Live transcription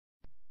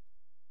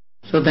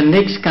So the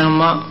next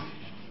karma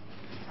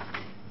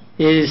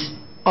is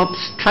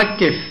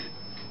obstructive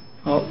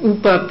or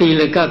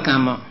upapilaka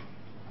karma.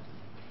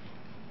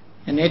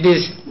 And it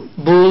is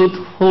both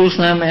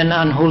wholesome and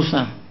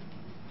unwholesome.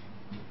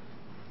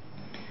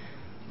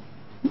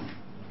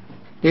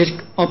 This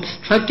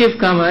obstructive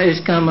karma is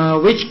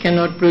karma which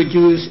cannot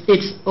produce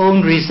its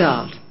own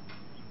result,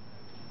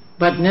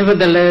 but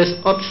nevertheless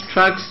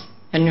obstructs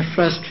and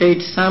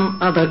frustrates some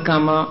other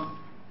karma,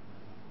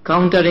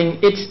 countering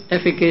its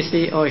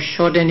efficacy or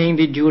shortening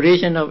the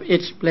duration of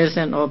its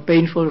pleasant or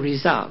painful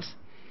results.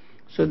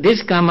 So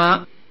this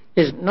karma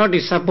is not a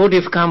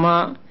supportive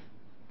karma,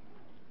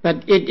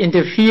 but it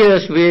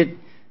interferes with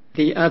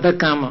the other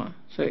karma.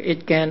 So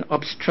it can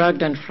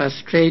obstruct and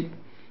frustrate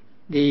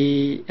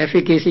the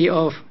efficacy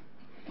of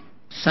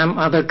some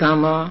other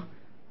karma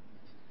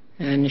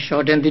and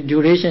shorten the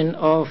duration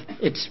of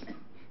its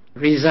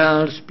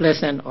results,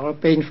 pleasant or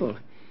painful.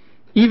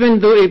 Even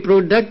though a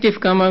productive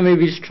karma may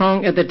be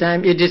strong at the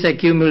time it is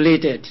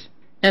accumulated,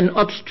 an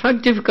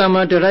obstructive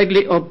karma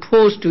directly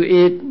opposed to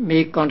it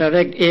may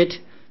counteract it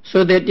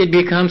so that it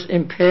becomes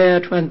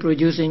impaired when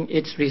producing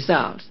its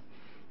results.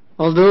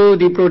 Although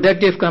the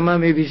productive karma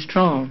may be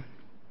strong,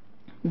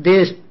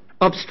 this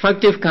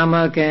obstructive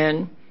karma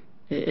can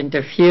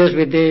interferes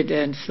with it,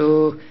 and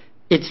so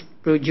its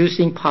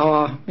producing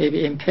power may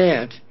be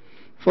impaired.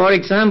 For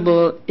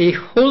example, a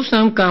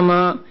wholesome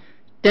karma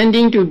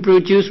tending to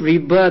produce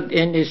rebirth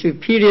in a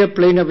superior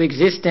plane of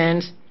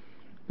existence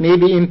may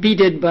be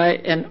impeded by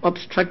an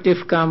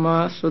obstructive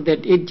karma so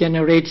that it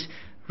generates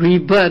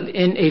rebirth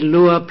in a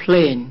lower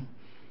plane.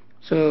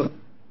 So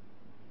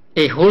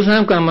a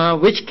wholesome karma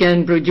which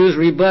can produce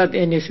rebirth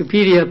in a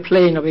superior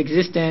plane of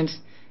existence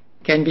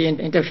can be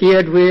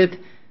interfered with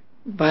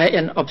by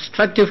an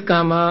obstructive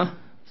karma,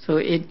 so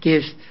it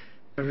gives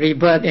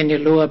rebirth in a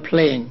lower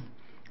plane.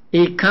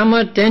 A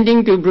karma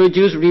tending to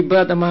produce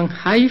rebirth among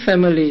high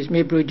families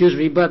may produce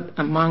rebirth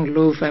among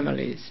low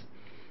families.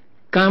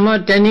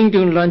 Karma tending to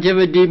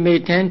longevity may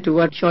tend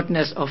toward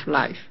shortness of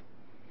life.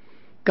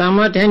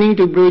 Karma tending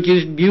to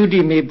produce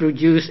beauty may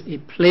produce a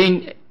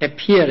plain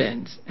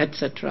appearance,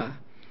 etc.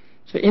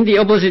 So in the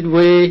opposite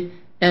way,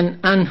 an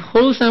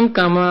unwholesome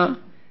karma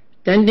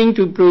tending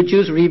to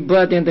produce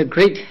rebirth in the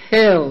great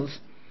hells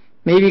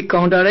may be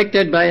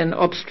counteracted by an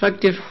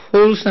obstructive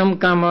wholesome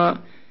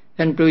karma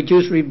and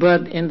produce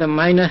rebirth in the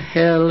minor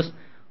hells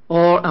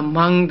or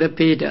among the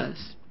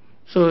Vedas.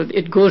 So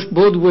it goes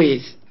both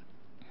ways.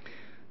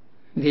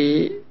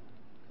 The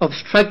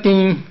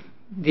obstructing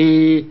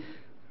the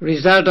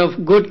result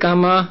of good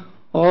karma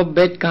or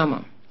bad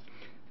karma.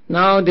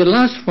 Now the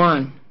last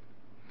one.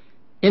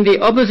 In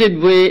the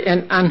opposite way,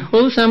 an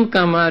unwholesome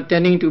karma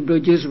tending to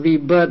produce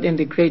rebirth in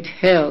the great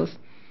hells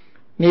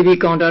may be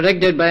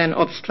counteracted by an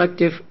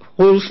obstructive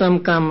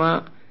wholesome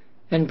karma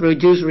and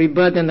produce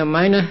rebirth in the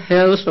minor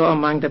hells or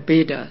among the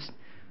Vedas.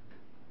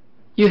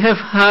 You have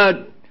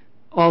heard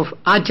of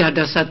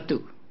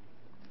Ajatasattu.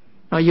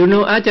 Now you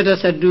know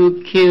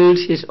Ajatasattu killed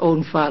his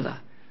own father.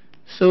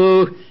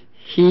 So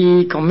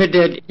he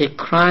committed a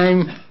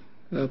crime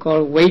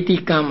called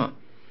Vaiti karma.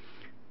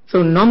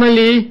 So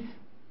normally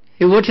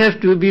he would have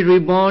to be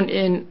reborn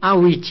in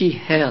Avici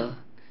hell.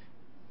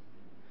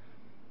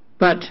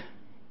 But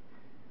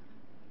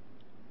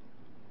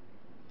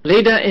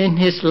later in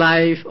his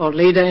life, or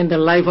later in the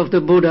life of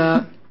the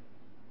Buddha,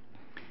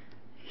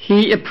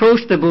 he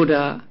approached the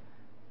Buddha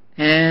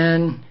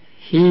and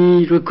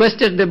he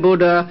requested the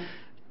Buddha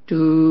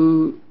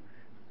to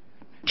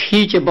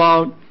teach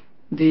about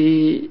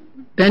the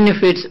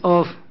benefits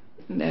of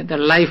the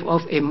life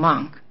of a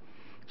monk.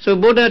 So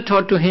Buddha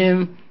taught to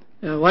him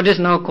what is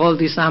now called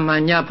the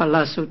Samanya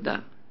Phala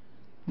Sutta.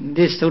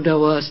 This sutta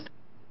was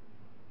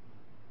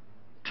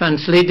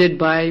translated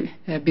by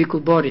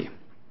Bhikkhu Bodhi.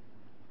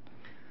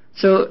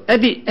 So at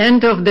the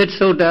end of that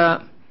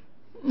sutta,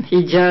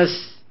 he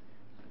just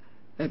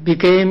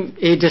became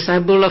a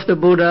disciple of the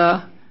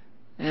Buddha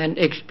and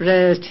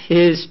expressed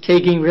his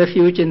taking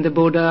refuge in the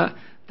Buddha,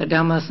 the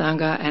Dhamma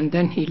Sangha, and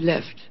then he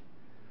left.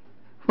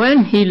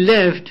 When he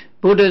left,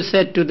 Buddha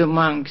said to the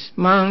monks,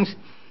 "Monks,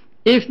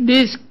 if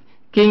this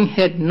king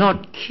had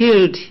not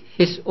killed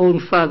his own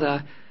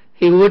father,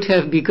 he would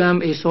have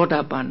become a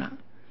Sotapanna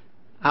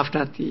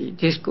after the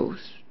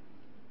discourse.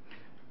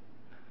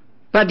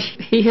 But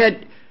he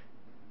had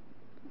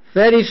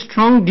very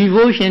strong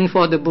devotion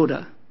for the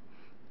Buddha,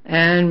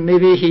 and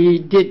maybe he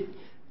did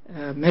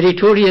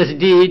meritorious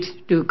deeds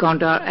to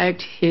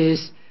counteract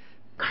his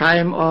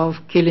crime of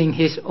killing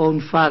his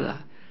own father.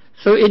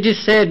 So it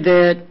is said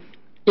that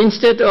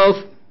instead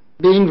of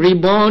being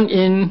reborn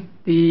in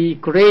the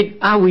great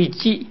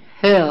Avici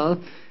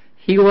hell,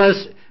 he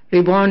was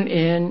reborn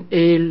in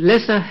a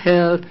lesser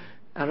hell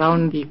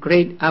around the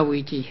great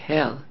Avici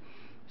hell.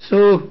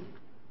 So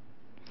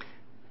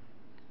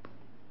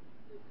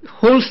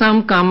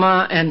wholesome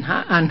karma and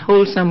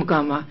unwholesome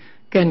karma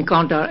can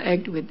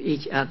counteract with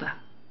each other.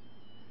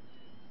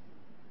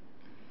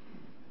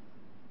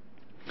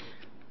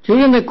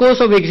 During the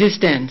course of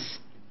existence,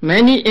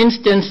 many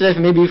instances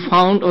may be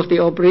found of the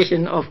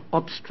operation of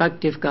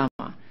obstructive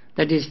karma,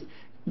 that is,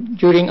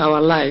 during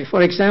our life.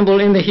 For example,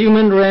 in the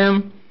human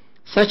realm,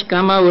 such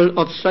karma will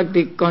obstruct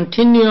the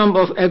continuum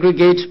of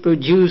aggregates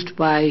produced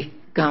by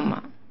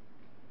karma,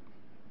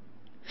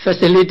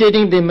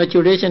 facilitating the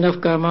maturation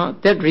of karma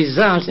that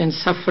results in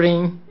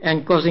suffering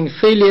and causing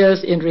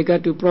failures in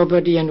regard to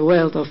property and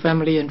wealth of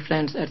family and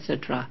friends,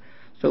 etc.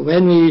 So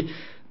when we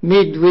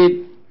meet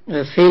with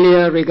a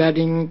failure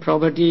regarding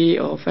property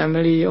or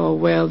family or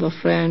wealth or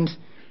friends,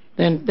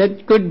 then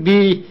that could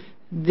be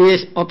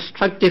this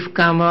obstructive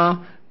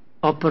karma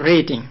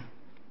operating.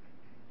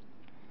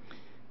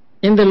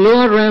 In the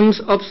lower realms,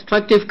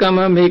 obstructive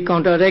karma may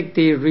counteract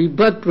the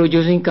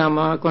rebirth-producing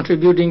karma,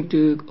 contributing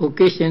to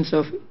occasions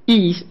of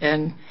ease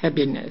and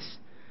happiness.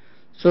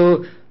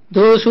 So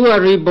those who are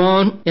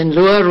reborn in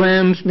lower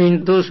realms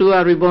mean those who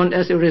are reborn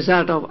as a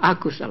result of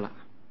akusala.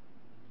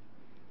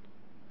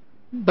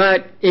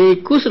 But a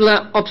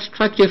kusala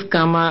obstructive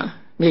karma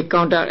may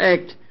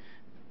counteract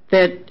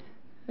that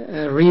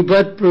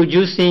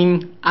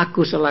rebirth-producing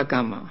akusala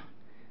karma,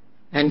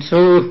 and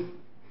so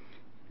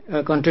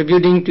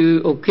contributing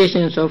to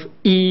occasions of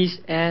ease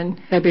and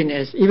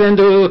happiness. Even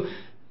though,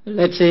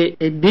 let's say,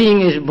 a being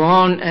is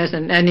born as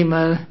an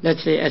animal,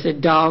 let's say as a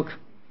dog,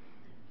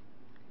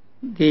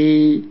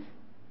 the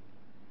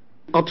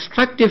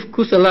obstructive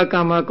kusala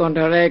karma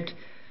counteract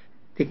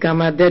the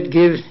karma that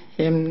gives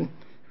him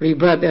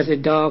rebirth as a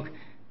dog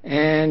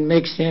and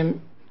makes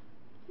him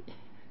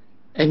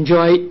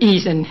enjoy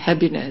ease and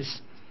happiness.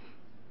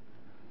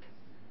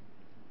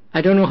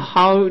 I don't know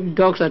how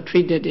dogs are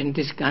treated in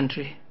this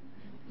country.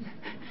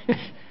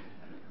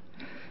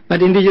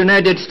 But in the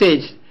United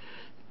States,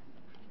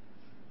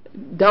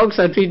 dogs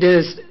are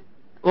treated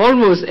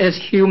almost as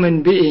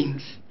human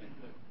beings.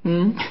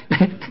 To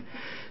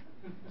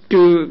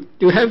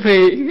have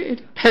a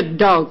pet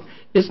dog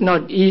is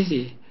not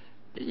easy.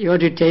 You have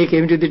to take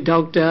him to the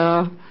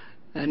doctor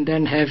and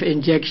then have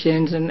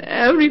injections and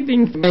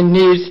everything they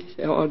need,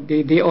 or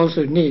they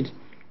also need.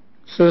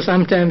 So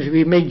sometimes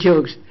we make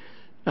jokes.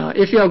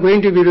 If you are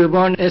going to be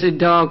reborn as a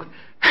dog,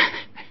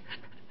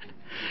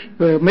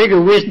 make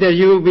a wish that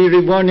you will be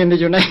reborn in the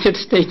United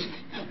States.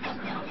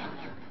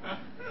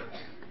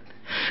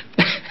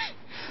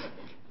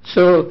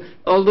 So,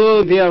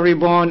 although they are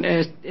reborn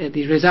as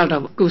the result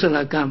of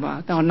kusala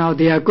karma, now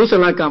they are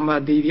kusala karma,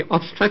 the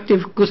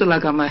obstructive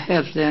kusala karma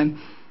helps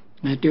them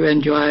to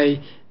enjoy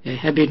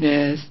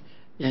happiness,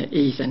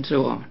 ease, and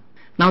so on.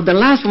 Now the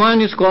last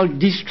one is called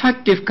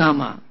destructive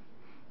karma.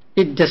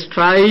 It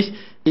destroys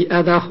the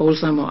other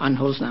wholesome or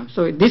unwholesome.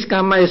 So this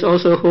karma is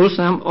also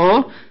wholesome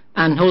or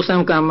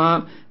unwholesome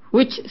karma,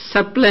 which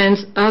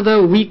supplants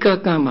other weaker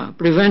karma,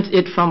 prevents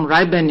it from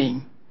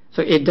ripening.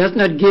 So it does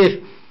not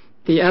give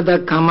the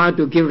other karma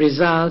to give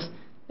results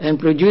and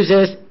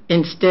produces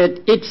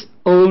instead its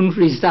own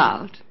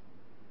result.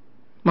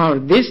 Now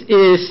this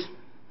is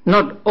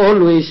not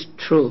always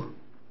true.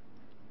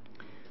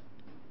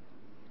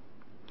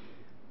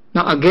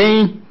 Now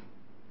again,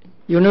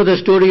 you know the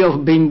story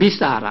of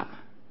Bimbisara.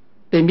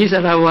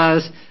 Bimbisara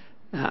was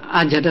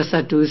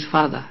Ajatasattu's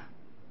father.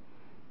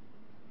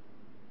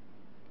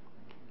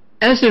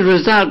 As a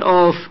result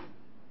of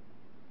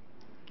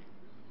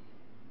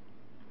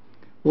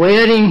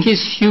wearing his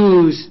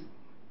shoes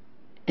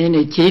in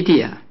a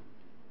chaitya,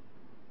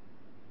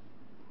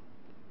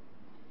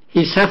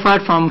 he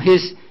suffered from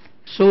his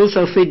soles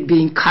of feet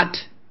being cut.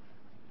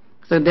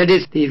 So that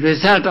is the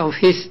result of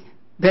his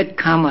bad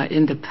karma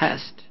in the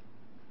past.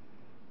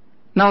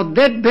 Now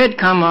that bad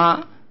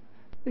karma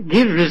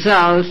gives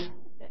results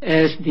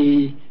as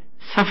the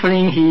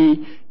suffering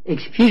he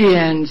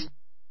experienced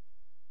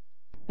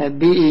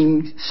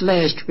being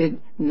slashed with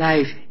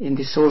knife in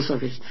the soles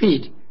of his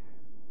feet.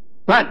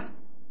 But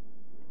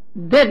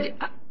that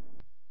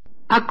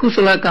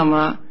akusala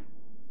karma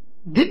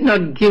did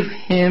not give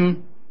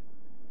him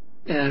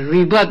a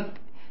rebirth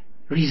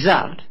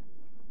result,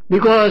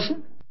 because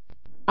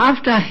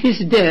after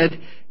his death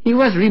he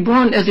was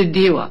reborn as a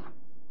deva.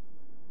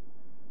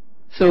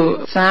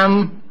 So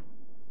some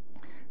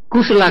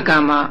kusala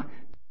karma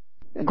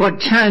got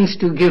chance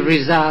to give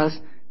results,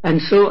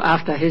 and so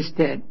after his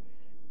death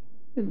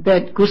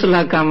that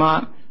kusala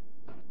karma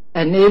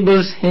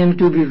enables him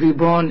to be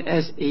reborn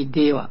as a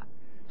deva.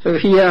 So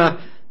here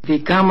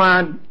the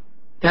karma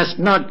does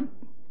not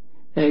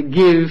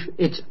give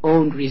its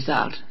own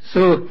result.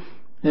 So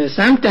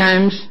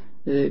sometimes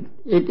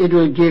it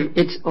will give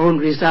its own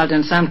result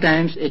and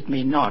sometimes it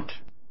may not.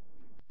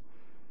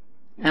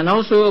 And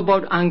also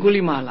about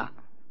Angulimala.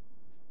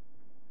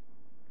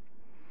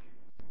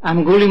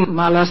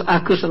 Angulimala's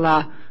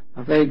akusala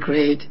are very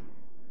great,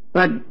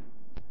 but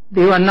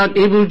they were not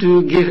able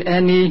to give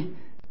any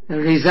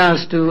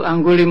results to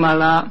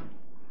Angulimala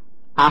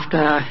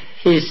after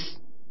his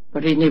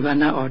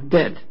parinirvana or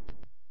death.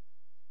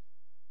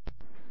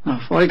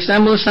 For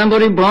example,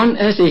 somebody born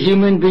as a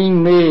human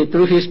being may,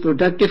 through his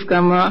productive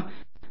karma,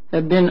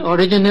 have been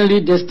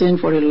originally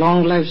destined for a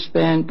long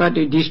lifespan, but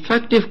a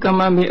destructive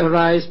karma may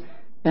arise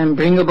and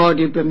bring about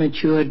a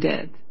premature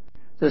death.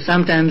 So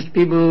sometimes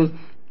people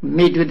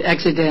meet with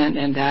accident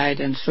and died,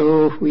 and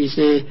so we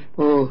say,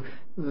 oh,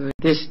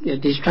 this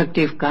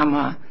destructive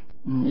karma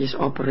is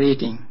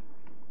operating.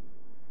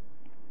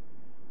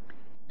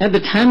 At the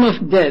time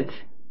of death,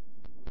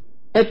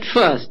 at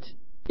first,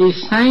 a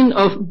sign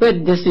of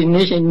bad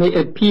destination may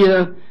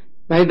appear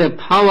by the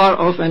power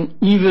of an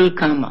evil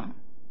karma,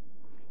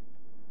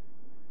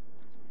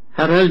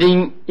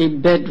 heralding a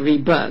bad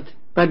rebirth.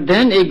 But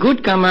then a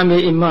good karma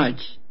may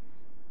emerge,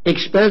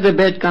 expel the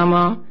bad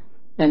karma,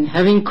 and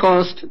having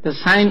caused the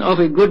sign of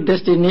a good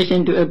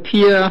destination to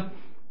appear,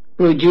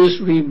 produce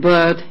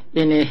rebirth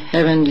in a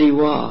heavenly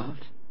world.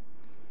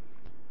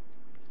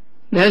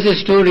 There's a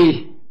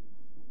story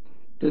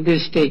to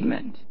this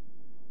statement.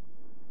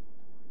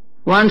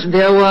 Once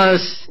there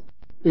was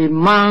a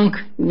monk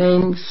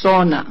named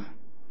Sona.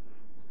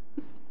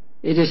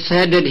 It is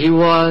said that he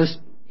was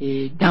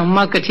a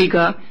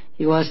Dhammakatika,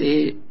 he was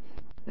a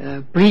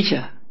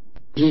preacher.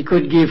 He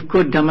could give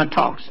good Dhamma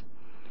talks.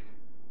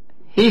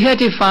 He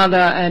had a father,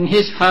 and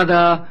his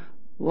father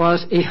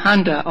was a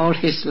hunter all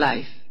his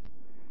life.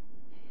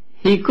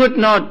 He could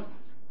not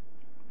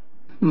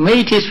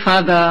make his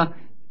father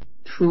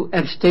to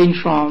abstain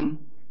from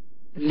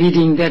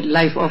leading that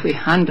life of a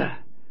hunter.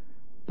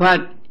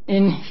 But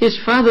in his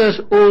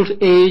father's old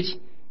age,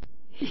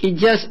 he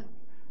just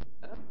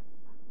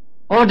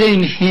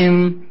ordained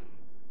him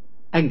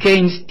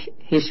against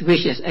his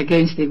wishes,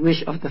 against the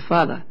wish of the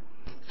father.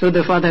 So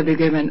the father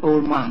became an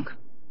old monk.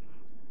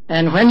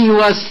 And when he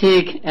was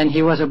sick and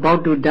he was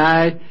about to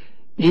die,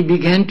 he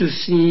began to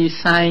see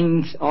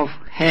signs of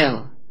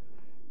hell.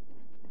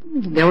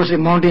 There was a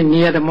mountain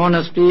near the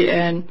monastery,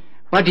 and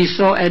what he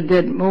saw at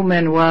that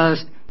moment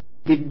was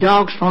the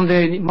dogs from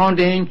the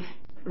mountain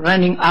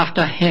running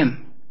after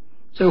him.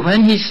 So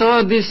when he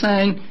saw this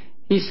sign,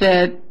 he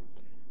said,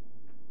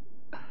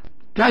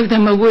 "Drive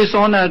them away,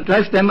 Sona,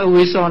 drive them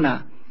away,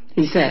 Sona,"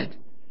 he said.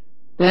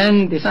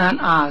 Then the son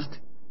asked,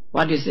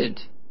 "What is it?"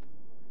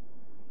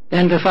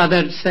 Then the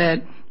father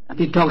said,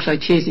 "The dogs are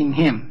chasing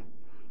him."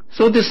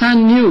 So the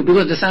son knew,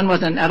 because the son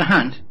was an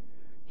arahant,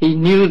 he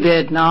knew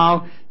that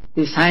now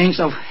the signs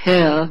of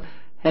hell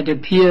had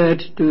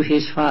appeared to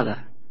his father.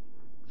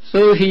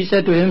 So he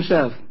said to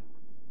himself,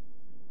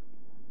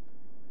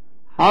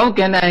 "How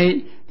can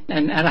I,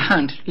 an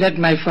arahant, let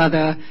my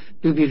father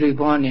to be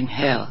reborn in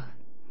hell?"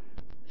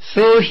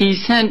 So he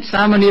sent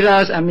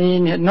samaniras,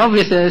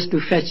 novices,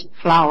 to fetch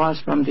flowers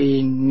from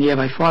the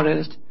nearby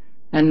forest,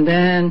 and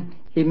then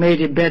he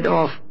made a bed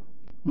of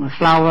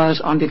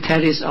flowers on the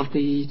terrace of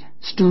the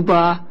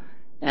stupa,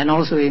 and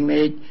also he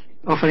made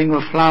offering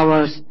of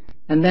flowers,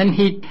 and then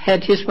he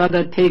had his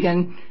father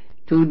taken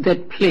to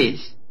that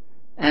place,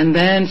 and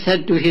then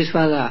said to his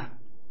father,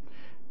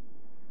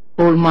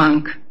 "Old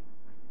monk,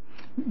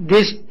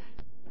 this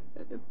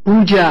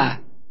puja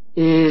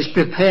is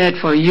prepared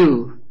for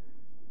you.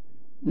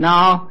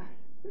 Now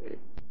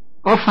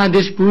offer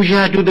this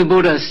puja to the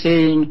Buddha,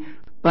 saying,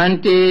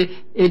 'Bhante,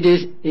 it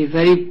is a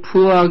very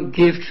poor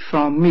gift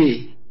from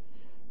me.'"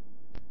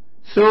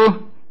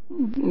 So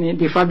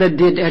the father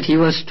did as he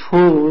was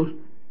told,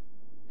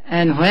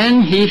 and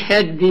when he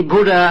had the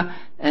Buddha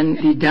and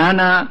the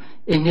dana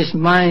in his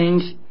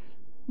mind,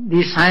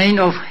 the sign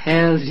of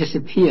hell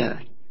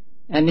disappeared,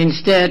 and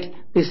instead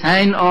the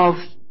sign of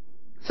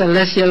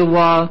celestial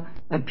world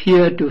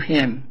appeared to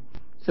him.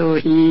 So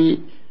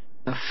he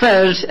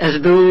felt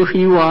as though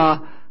he were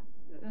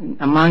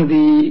among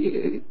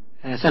the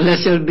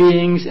celestial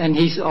beings, and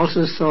he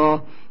also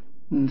saw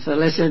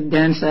celestial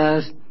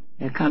dancers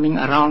coming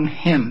around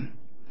him.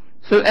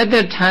 So at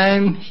that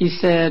time he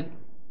said,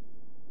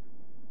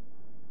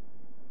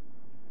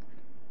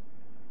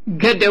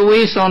 "Get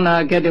away,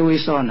 Sona, get away,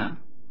 Sona."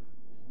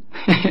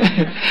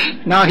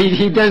 Now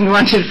he doesn't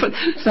want his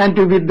son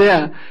to be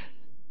there.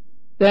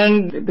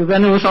 Then the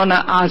Venerable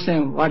Sona asked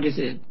him, "What is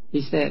it?"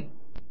 He said,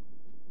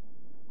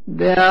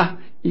 "There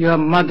your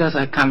mothers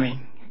are coming."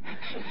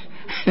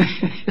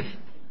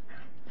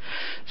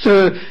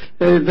 So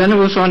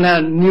Venerable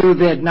Sona knew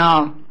that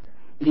now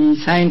the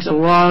signs of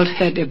the world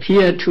had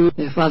appeared to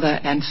the father,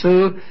 and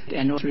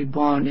was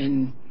reborn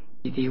in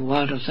the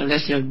world of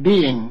celestial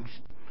beings.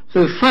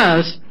 So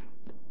first,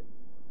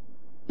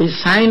 a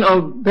sign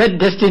of bad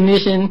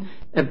destination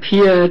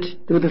appeared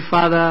to the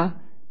father,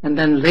 and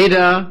then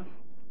later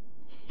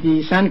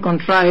the son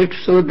contrived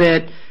so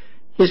that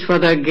his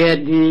father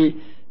get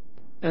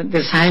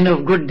the sign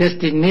of good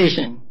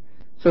destination.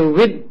 So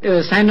with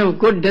the sign of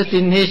good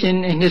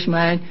destination in his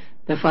mind,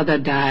 the father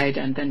died,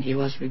 and then he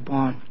was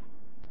reborn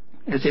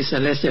as a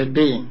celestial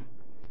being.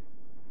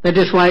 That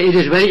is why it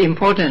is very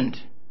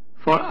important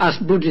for us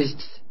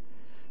Buddhists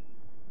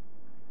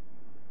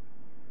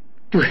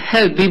to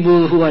help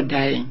people who are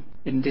dying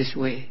in this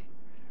way,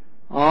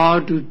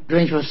 or to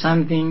arrange for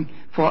something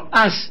for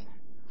us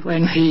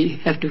when we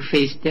have to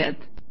face death.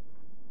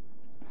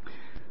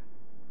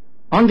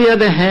 On the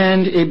other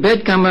hand, a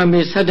bad karma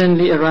may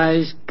suddenly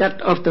arise,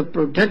 cut off the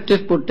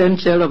productive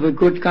potential of a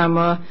good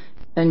karma,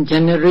 and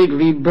generate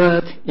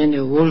rebirth in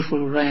a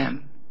woeful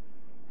realm.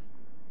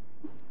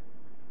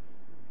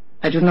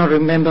 I do not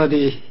remember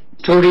the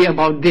story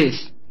about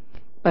this,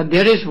 but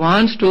there is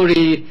one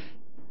story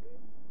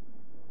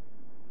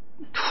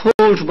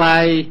told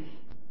by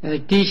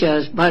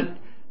teachers, but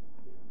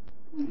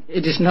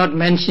it is not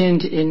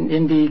mentioned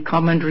in the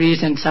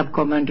commentaries and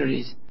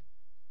sub-commentaries.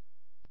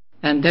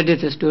 And that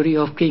is the story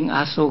of King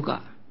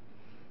Asoka.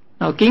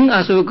 Now, King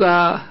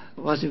Asoka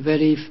was a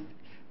very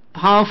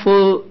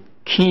powerful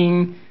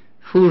king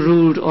who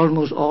ruled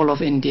almost all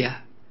of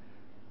India.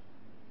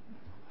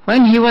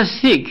 When he was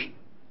sick,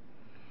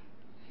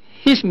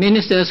 his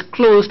ministers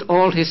closed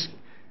all his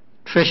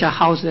treasure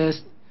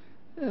houses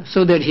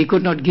so that he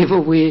could not give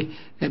away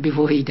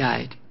before he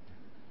died.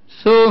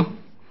 So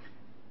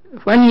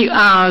when he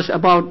asked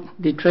about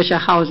the treasure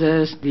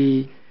houses,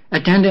 the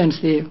attendants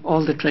say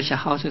all the treasure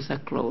houses are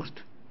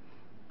closed.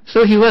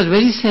 So he was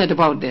very sad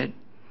about that.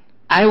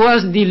 I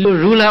was the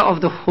ruler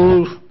of the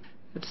whole,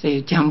 let's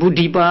say,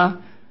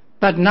 Jambudipa,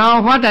 but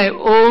now what I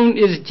own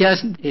is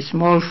just a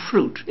small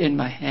fruit in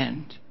my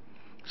hand.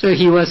 So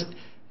he was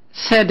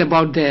sad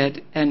about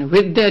that, and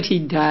with that he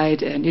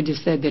died, and it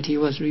is said that he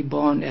was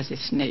reborn as a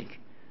snake,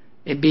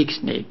 a big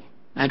snake.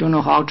 I don't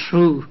know how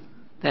true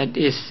that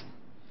is.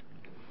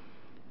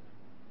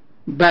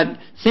 But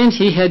since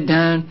he had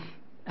done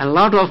a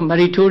lot of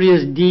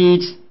meritorious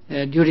deeds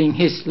during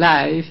his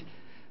life,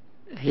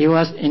 he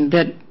was in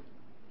that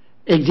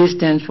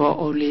existence for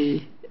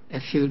only a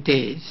few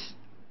days.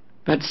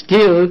 But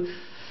still,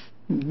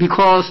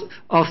 because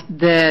of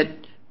that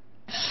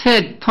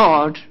sad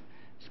thought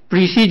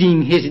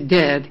preceding his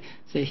death,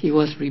 so he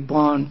was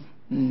reborn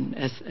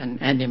as an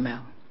animal.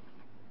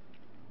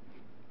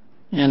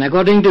 And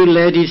according to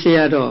Lady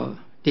Sayadaw,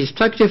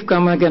 destructive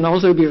karma can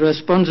also be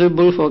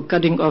responsible for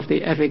cutting off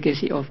the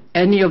efficacy of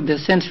any of the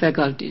sense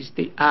faculties,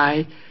 the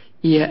eye,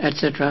 ear,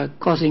 etc.,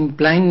 causing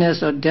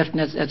blindness or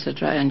deafness,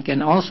 etc., and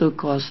can also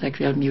cause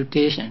sexual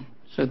mutation.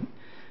 So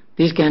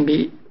this can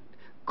be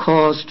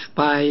caused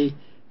by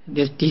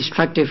this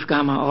destructive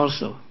karma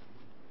also.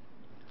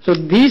 So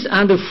these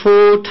are the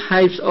 4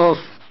 types of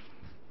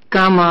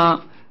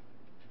karma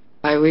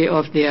by way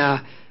of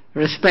their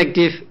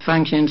respective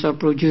functions of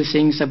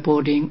producing,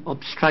 supporting,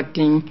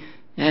 obstructing,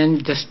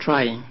 and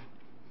destroying.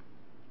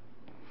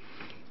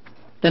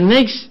 The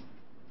next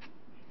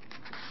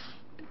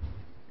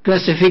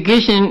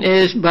classification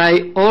is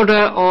by order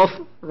of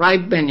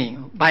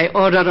ripening, by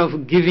order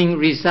of giving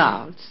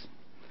results.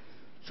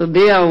 So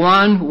they are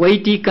 1,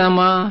 weighty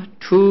karma,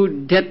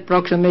 2, death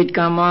proximate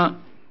karma,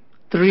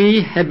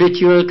 3,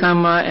 habitual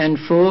karma, and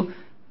 4,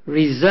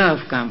 reserve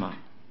karma.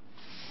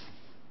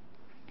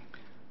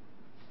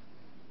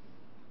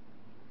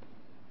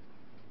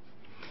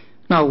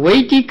 Now,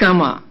 weighty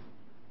karma,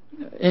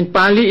 in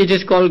Pali it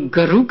is called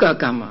Garuka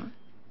karma,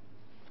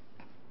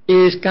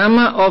 is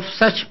karma of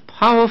such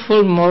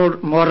powerful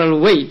moral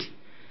weight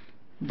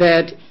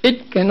that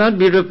it cannot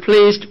be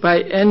replaced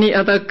by any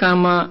other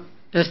karma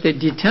as the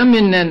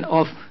determinant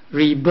of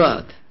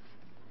rebirth.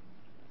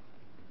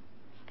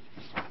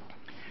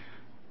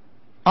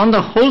 On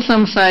the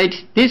wholesome side,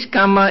 this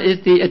karma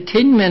is the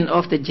attainment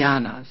of the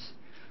jhanas.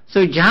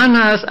 So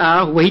jhanas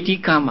are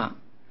weighty karma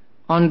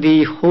on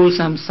the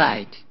wholesome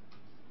side.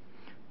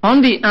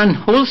 On the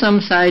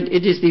unwholesome side,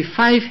 it is the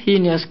 5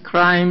 heinous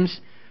crimes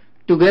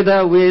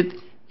together with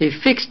a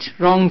fixed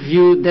wrong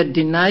view that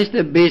denies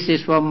the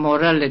basis for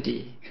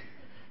morality.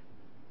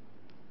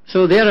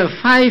 So there are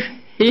 5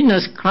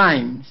 heinous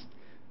crimes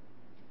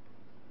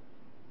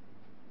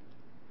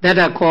that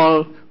are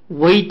called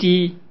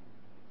weighty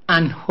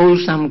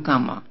unwholesome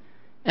karma,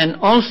 and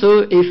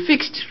also a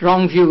fixed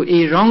wrong view,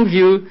 a wrong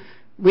view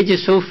which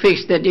is so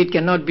fixed that it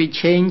cannot be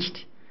changed,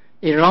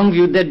 a wrong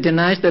view that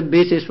denies the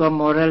basis for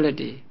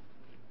morality.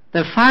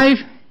 The 5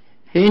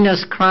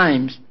 heinous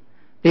crimes,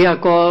 they are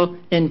called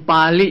in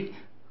Pali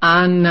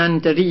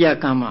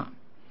Anantariya karma.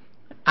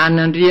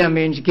 Anantariya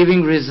means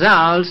giving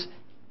results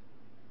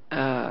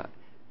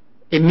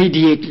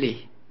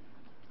immediately.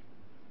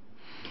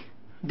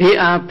 They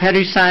are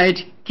parricide,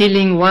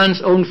 killing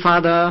one's own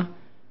father,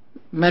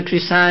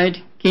 matricide,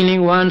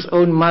 killing one's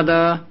own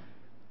mother,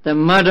 the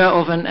murder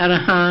of an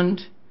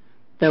arahant,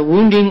 the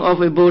wounding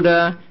of a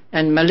Buddha,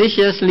 and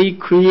maliciously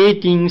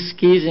creating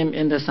schism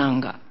in the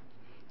Sangha.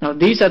 Now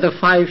these are the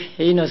 5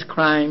 heinous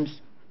crimes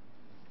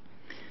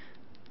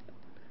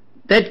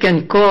that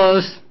can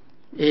cause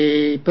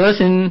a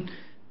person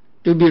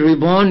to be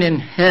reborn in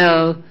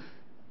hell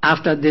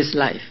after this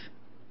life.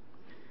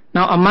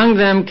 Now among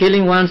them,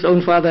 killing one's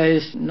own father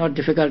is not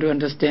difficult to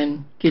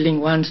understand,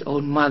 killing one's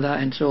own mother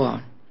and so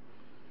on.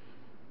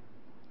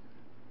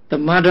 The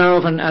murder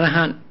of an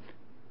arahant.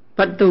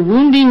 But the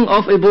wounding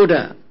of a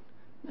Buddha,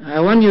 I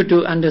want you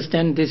to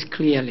understand this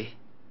clearly.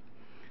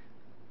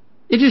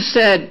 It is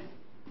said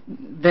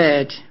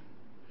that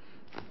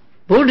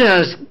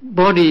Buddha's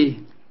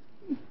body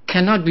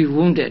cannot be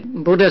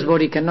wounded. Buddha's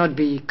body cannot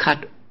be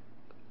cut.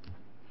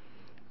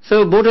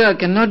 So Buddha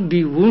cannot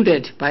be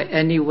wounded by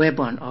any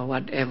weapon or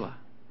whatever.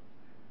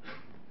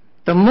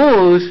 The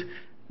most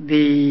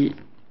the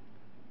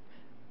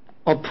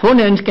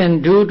opponents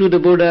can do to the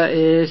Buddha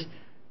is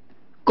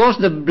cause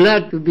the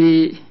blood to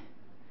be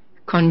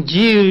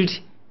congealed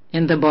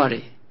in the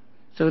body.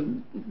 So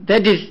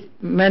that is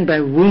meant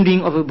by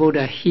wounding of a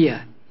Buddha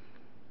here.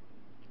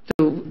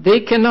 They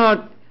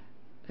cannot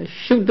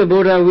shoot the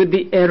Buddha with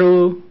the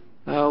arrow,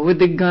 with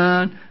the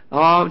gun,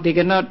 or they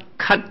cannot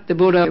cut the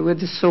Buddha with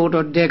the sword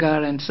or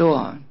dagger and so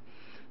on.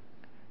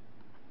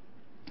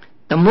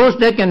 The most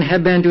that can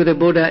happen to the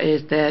Buddha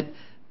is that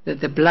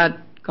the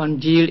blood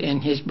congealed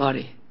in his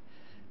body.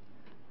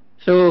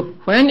 So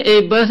when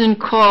a person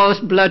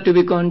caused blood to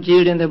be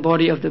congealed in the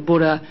body of the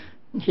Buddha,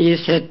 he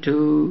is said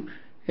to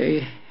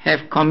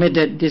have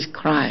committed this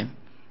crime,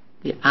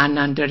 the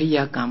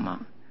Anandariya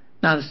Karma.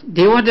 Now,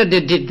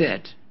 Devadatta did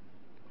that.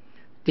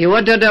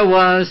 Devadatta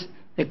was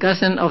the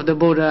cousin of the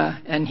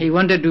Buddha, and he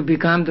wanted to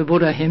become the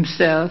Buddha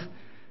himself,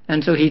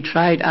 and so he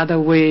tried other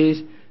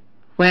ways.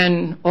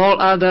 When all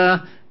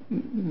other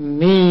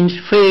means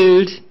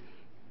failed,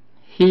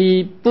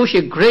 he pushed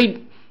a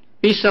great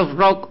piece of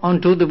rock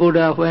onto the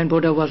Buddha when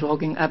Buddha was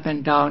walking up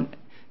and down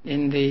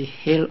in the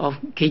hill of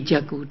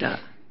Gijakuta,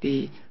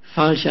 the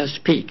Vulture's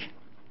Peak.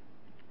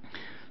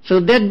 So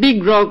that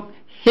big rock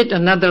hit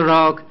another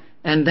rock,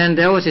 and then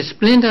there was a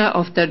splinter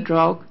of that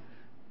rock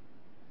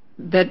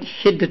that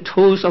hit the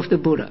toes of the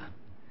Buddha.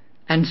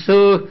 And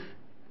so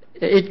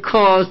it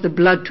caused the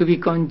blood to be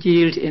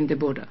congealed in the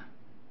Buddha.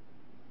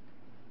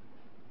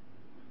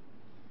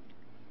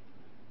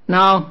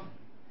 Now,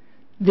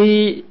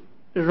 the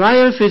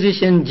royal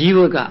physician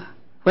Jivaka,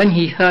 when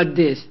he heard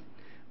this,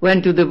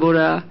 went to the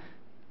Buddha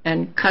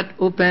and cut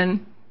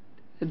open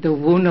the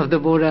wound of the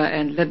Buddha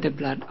and let the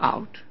blood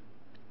out.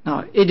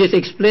 Now, it is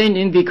explained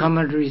in the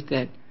commentaries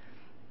that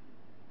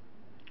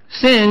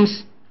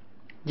since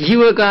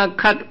Jivaka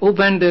cut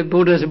open the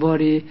Buddha's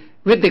body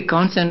with the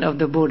consent of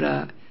the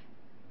Buddha,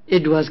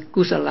 it was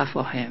kusala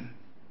for him.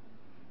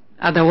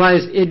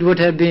 Otherwise, it would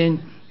have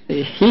been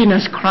a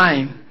heinous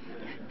crime.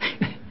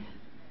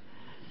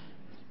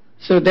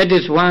 So that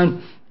is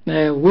one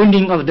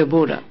wounding of the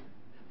Buddha.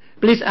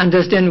 Please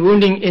understand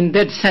wounding in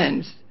that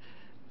sense,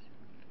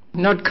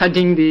 not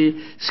cutting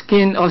the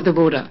skin of the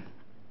Buddha.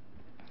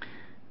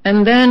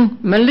 And then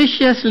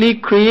maliciously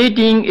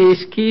creating a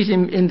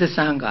schism in the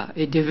Sangha,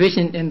 a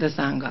division in the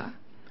Sangha.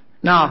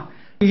 Now,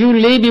 you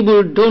lay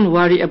people, don't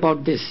worry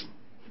about this.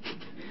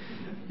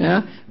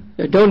 Yeah?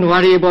 Don't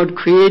worry about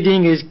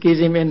creating a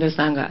schism in the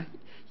Sangha.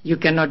 You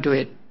cannot do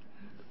it.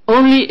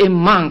 Only a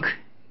monk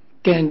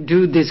can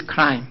do this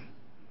crime.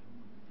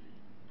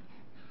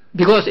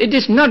 Because it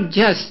is not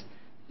just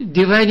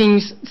dividing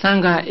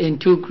Sangha in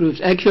two groups.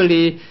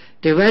 Actually,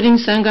 dividing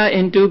Sangha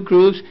in two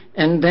groups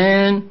and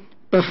then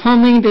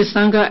performing the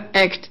Sangha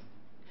act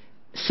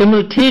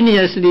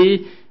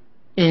simultaneously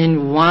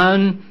in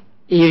one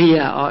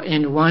area or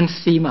in one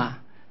sima.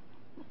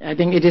 I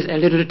think it is a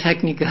little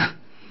technical.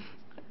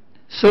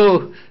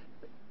 So,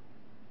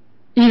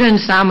 even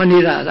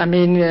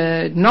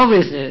samaniras,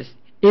 novices,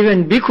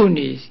 even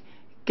bhikkhunis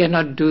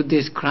cannot do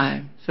this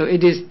crime. So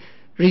it is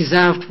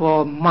reserved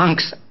for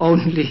monks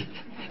only.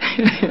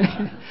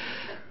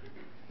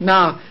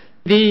 Now,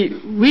 the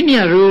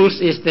Vinaya rules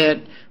is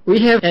that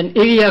we have an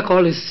area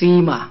called a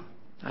sima,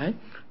 right?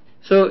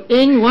 So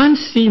in one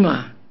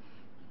sima,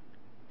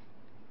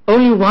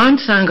 only one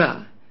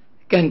Sangha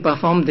can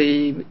perform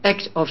the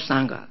act of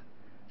Sangha.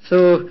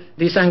 So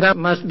the Sangha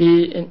must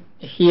be in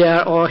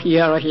here or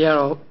here or here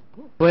or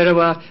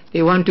wherever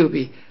they want to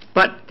be.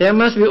 But there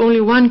must be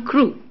only one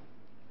group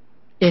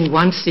in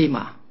one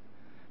sima.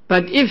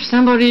 But if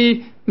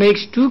somebody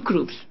makes two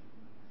groups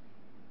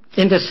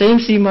in the same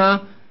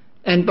sima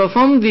and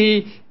perform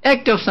the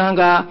act of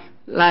Sangha,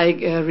 like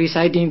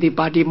reciting the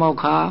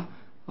Patimokkha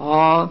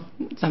or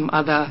some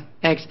other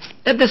acts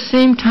at the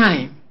same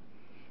time,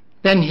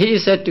 then he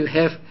is said to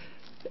have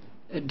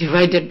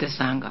divided the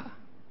Sangha.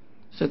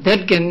 So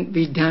that can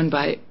be done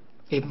by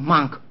a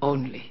monk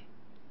only.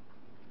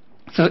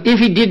 So if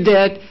he did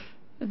that,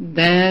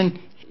 then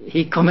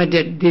he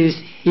committed this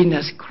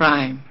heinous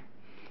crime.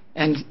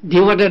 And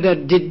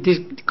Devadatta did this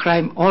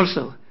crime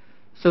also.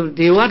 So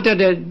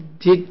Devadatta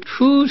did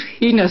two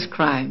heinous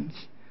crimes,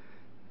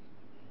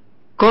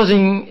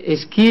 causing a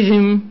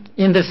schism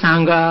in the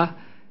Sangha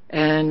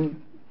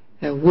and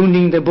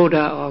wounding the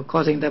Buddha or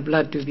causing the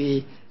blood to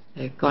be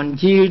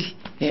congealed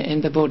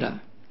in the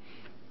Buddha.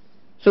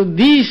 So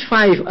these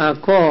five are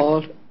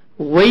called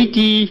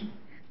weighty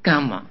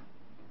karma.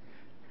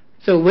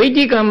 So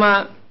weighty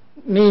karma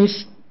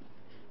means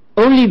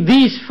only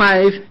these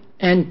five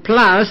and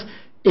plus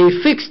a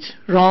fixed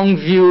wrong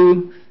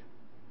view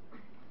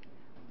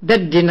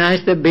that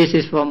denies the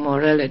basis for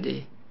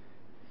morality.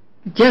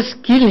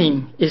 Just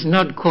killing is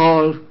not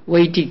called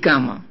weighty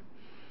karma.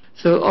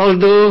 So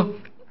although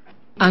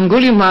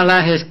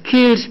Angulimala has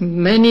killed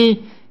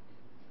many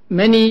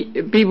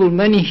people,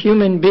 many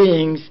human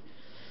beings,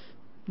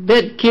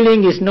 that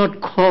killing is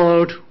not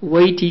called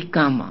weighty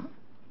karma.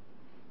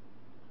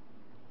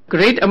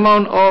 Great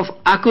amount of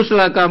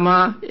akusala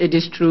karma, it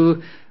is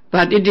true,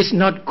 but it is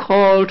not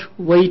called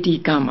weighty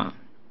karma.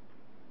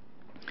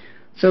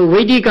 So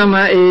weighty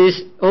karma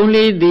is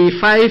only the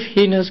five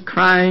heinous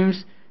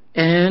crimes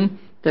and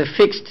the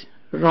fixed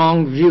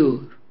wrong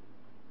view.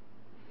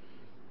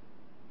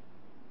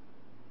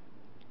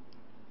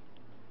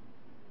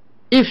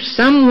 if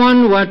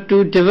someone were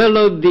to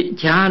develop the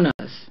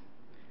jhanas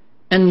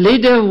and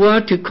later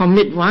were to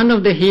commit one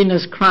of the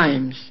heinous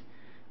crimes,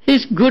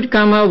 his good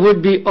karma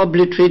would be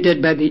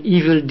obliterated by the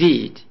evil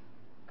deed,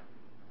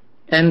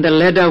 and the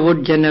latter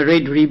would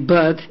generate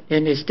rebirth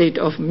in a state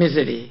of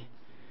misery.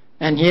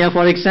 And here,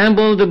 for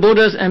example, the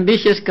Buddha's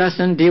ambitious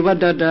cousin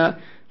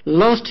Devadatta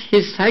lost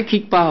his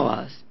psychic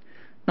powers.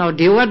 Now,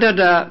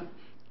 Devadatta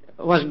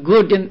was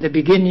good in the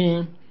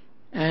beginning,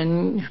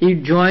 and he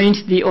joined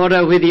the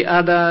order with the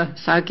other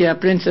Sakya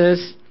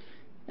princes,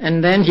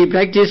 and then he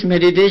practiced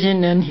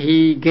meditation and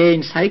he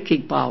gained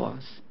psychic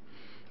powers.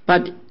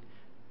 But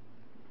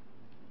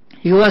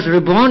he was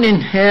reborn in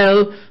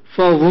hell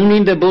for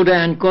wounding the Buddha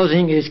and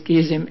causing a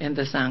schism in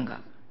the Sangha.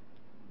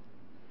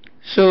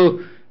 So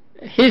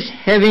his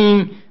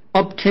having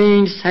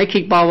obtained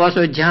psychic powers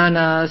or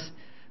jhanas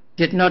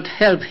did not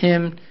help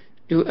him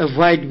to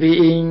avoid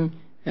being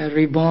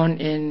reborn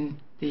in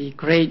the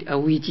great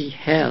Avijji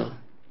hell.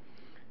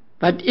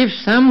 But if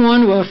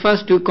someone were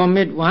first to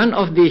commit one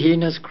of the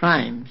heinous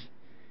crimes,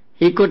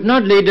 he could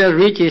not later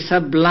reach a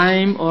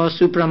sublime or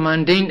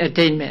supramundane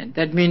attainment.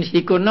 That means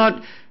he could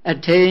not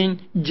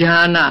attain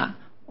jhana,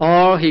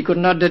 or he could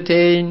not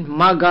attain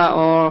magga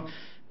or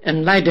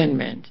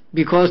enlightenment,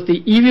 because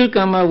the evil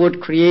karma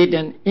would create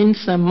an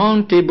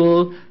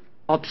insurmountable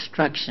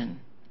obstruction.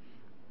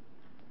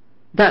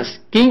 Thus,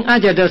 King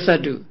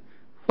Ajatasattu,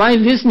 while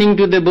listening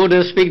to the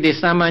Buddha speak the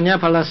Samanya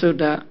Phala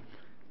Sutta,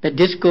 the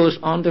discourse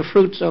on the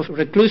fruits of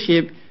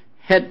recluseship,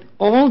 had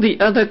all the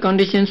other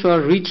conditions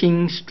for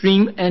reaching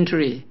stream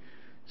entry.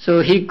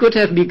 So he could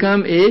have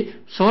become a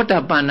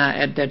Sotapanna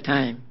at that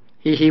time.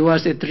 He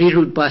was a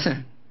three-root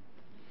person.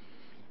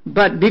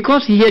 But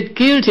because he had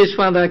killed his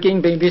father,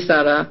 King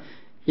Bimbisara,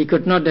 he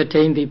could not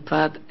attain the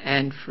path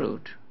and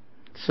fruit.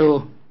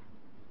 So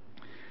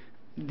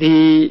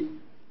the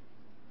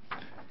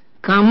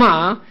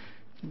karma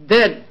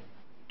that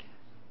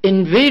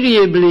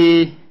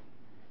invariably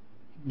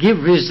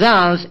give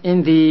results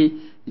in the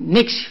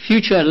next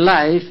future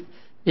life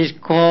is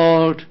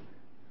called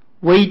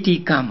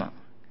Vaiti karma.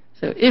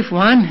 So if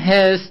one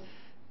has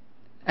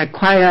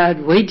acquired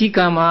Vaiti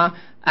karma,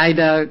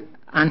 either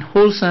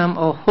unwholesome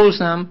or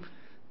wholesome,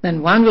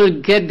 then one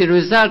will get the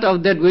result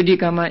of that Vaiti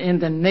karma in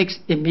the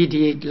next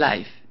immediate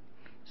life.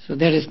 So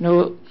there is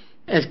no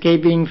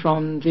escaping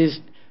from this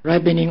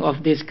ripening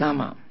of this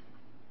karma.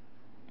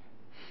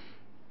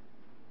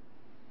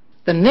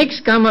 The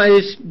next karma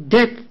is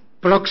death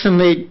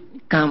proximate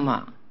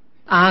karma,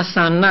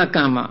 asana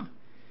karma.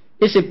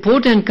 It's a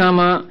potent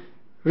karma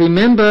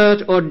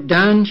remembered or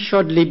done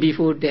shortly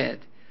before death.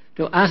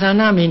 So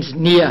asana means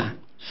near.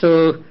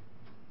 So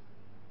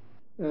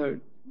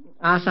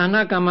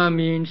asana karma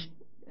means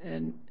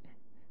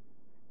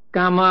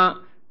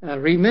karma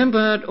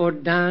remembered or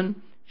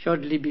done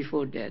shortly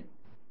before death.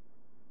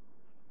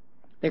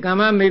 The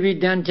karma may be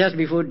done just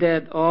before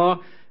death, or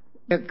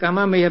the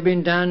karma may have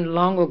been done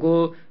long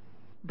ago,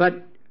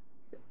 but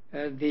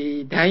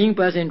the dying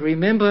person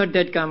remembered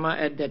that karma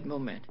at that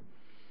moment.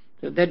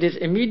 So that is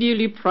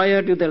immediately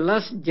prior to the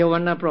last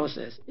jhana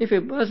process. If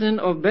a person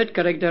of bad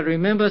character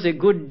remembers a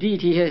good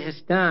deed he has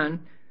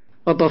done,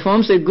 or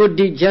performs a good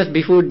deed just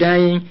before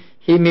dying,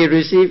 he may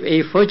receive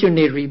a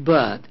fortunate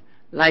rebirth,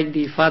 like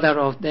the father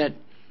of that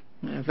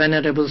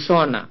venerable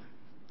Sona.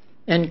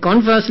 And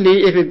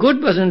conversely, if a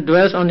good person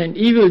dwells on an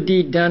evil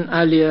deed done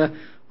earlier,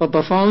 or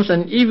performs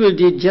an evil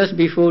deed just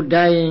before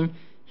dying,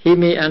 he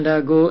may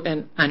undergo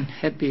an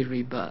unhappy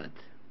rebirth.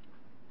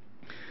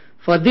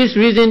 For this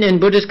reason, in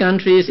Buddhist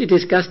countries, it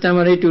is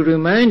customary to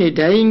remind a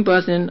dying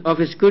person of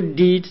his good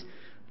deeds,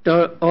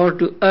 or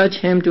to urge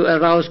him to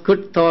arouse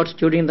good thoughts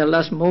during the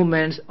last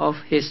moments of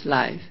his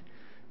life.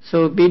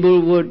 So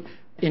people would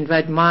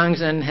invite monks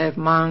and have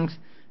monks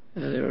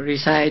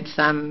recite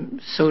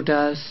some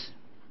suttas,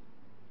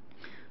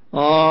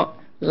 or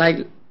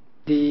like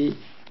the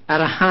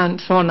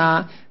Arahant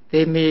Sona,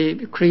 they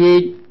may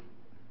create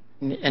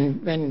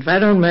an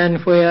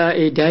environment where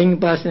a dying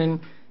person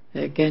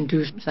can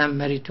do some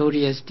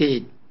meritorious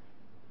deed.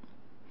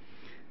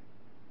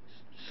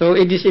 So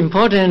it is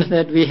important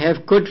that we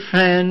have good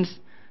friends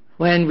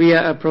when we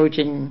are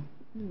approaching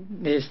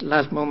this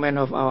last moment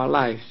of our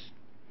lives.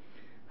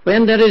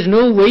 When there is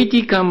no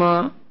Vaiti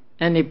karma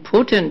and a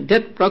potent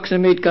death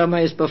proximate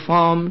karma is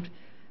performed,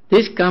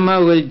 this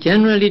karma will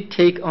generally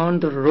take on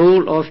the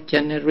role of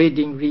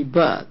generating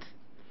rebirth.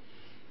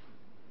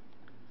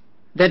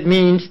 That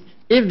means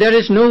if there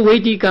is no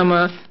Vaiti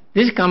karma,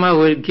 this karma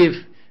will give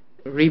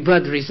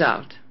rebirth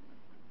result.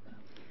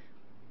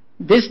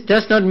 This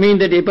does not mean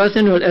that a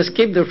person will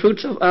escape the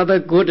fruits of other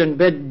good and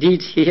bad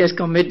deeds he has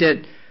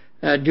committed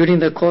during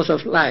the course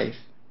of life.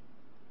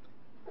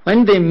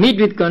 When they meet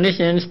with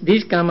conditions,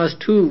 these karmas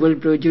too will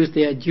produce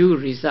their due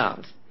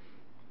results.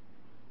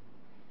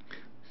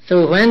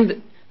 So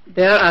when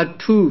there are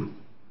two,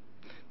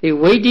 the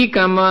Vaiti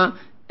karma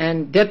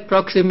and death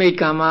proximate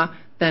karma,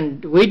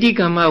 then Vaiti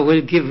karma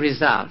will give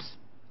results.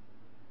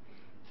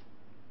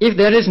 If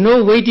there is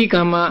no Vaiti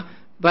karma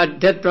but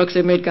death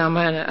proximate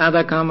karma and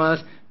other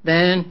karmas,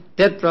 then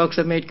that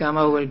proximate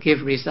karma will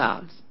give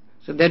results.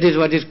 So that is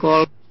what is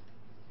called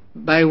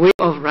by way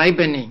of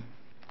ripening,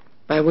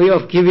 by way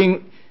of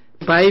giving,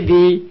 by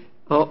the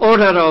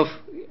order of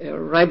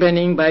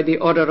ripening, by the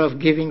order of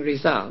giving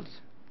results.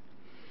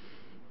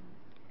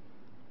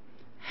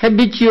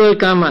 Habitual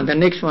karma, the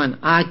next one,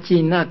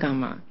 achina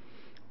karma,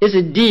 is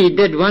a deed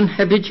that one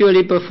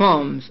habitually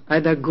performs,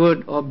 either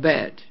good or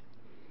bad.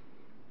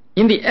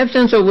 In the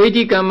absence of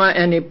Vedic karma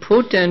and a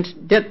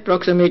potent death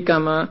proximate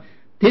karma,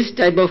 this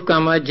type of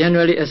karma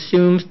generally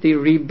assumes the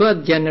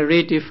rebirth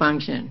generative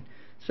function.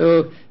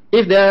 So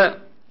if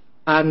there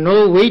are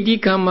no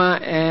Vedic karma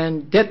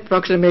and death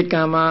proximate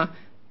karma,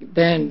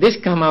 then this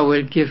karma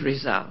will give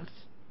results.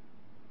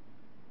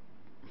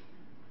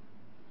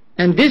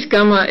 And this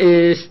karma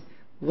is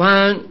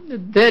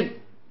one that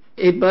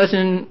a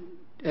person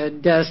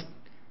does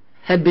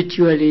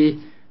habitually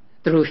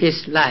through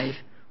his life,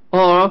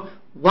 or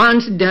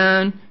once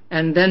done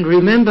and then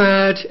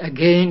remembered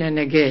again and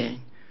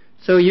again.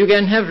 So you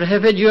can have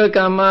habitual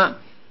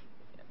karma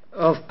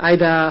of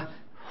either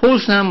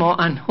wholesome or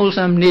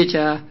unwholesome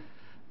nature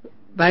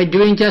by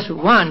doing just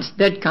once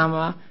that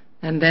karma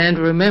and then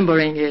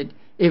remembering it.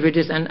 If it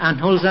is an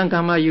unwholesome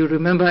karma, you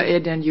remember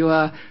it and you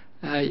are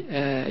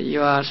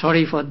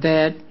sorry for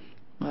that,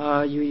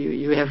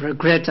 you have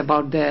regrets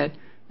about that.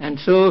 And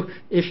so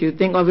if you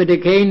think of it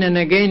again and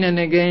again and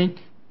again,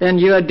 then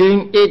you are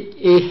doing it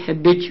a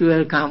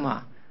habitual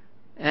karma.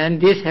 And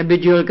this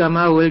habitual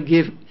karma will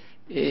give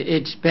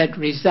its bad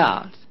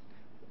results.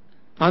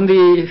 On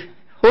the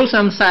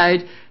wholesome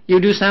side, you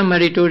do some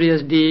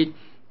meritorious deed,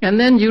 and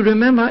then you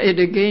remember it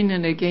again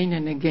and again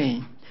and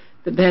again.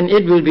 Then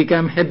it will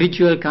become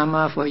habitual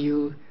karma for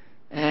you.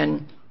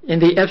 And in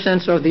the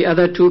absence of the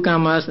other two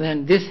karmas,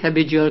 then this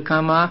habitual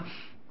karma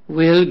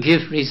will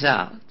give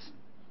results.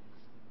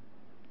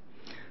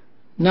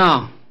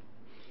 Now,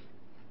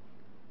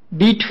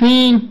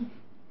 between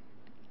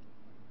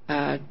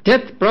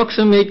death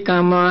proximate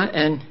karma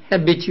and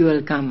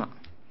habitual karma,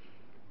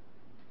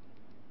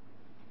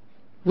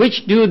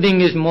 which do you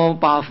think is more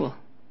powerful?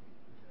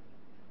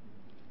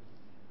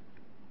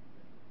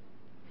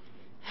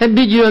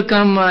 Habitual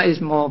karma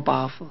is more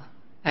powerful,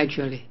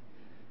 actually,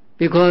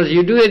 because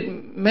you do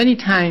it many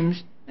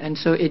times and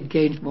so it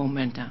gains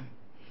momentum.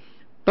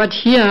 But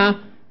here,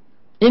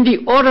 in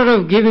the order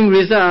of giving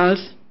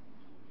results,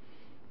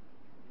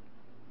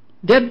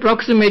 death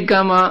proximate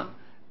karma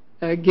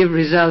give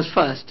results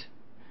first.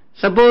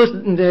 Suppose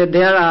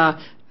there are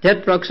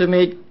death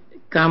proximate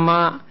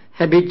karma,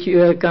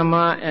 habitual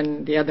karma,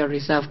 and the other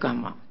reserve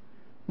karma.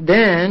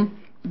 Then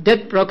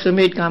death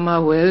proximate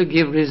karma will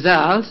give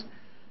results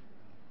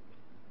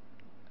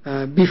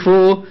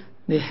before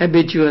the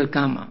habitual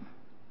karma.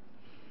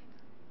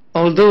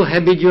 Although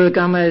habitual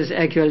karma is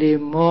actually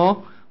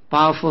more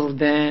powerful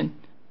than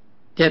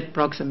death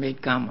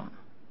proximate karma.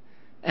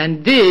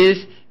 And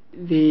this,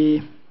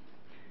 the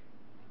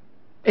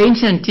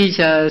ancient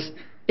teachers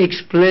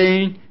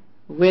explain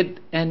with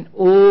an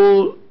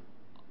old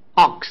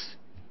ox.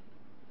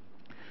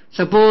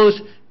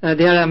 Suppose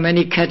there are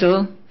many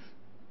cattle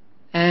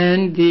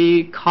and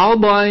the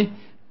cowboy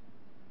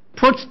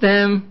puts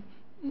them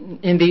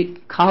in the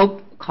cow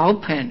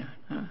pen.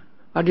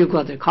 What do you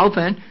call it? Cow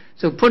pen.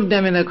 So put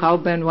them in the cow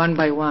pen one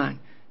by one.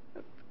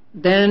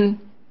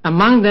 Then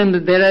among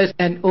them there is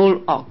an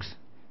old ox.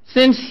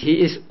 Since he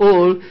is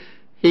old,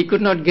 he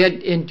could not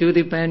get into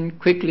the pen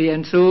quickly,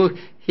 and so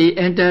he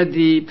entered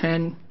the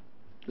pen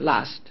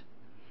last,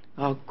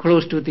 or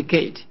close to the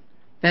gate.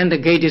 Then the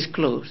gate is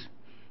closed.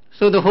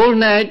 So the whole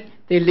night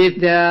they live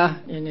there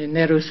in a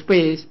narrow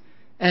space,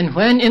 and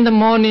when in the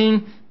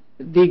morning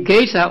the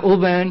gates are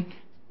open,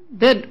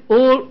 that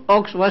old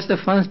ox was the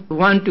first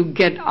one to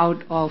get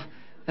out of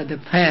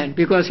the pen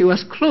because he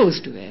was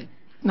close to it.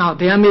 Now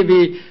there may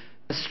be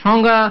a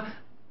stronger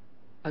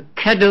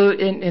cattle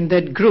in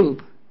that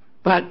group,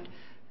 but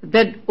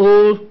that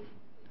old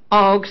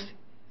ox,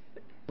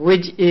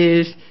 which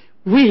is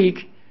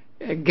weak,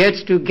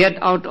 gets to get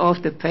out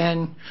of the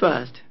pen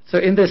first. So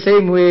in the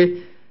same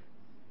way,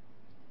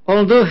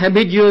 although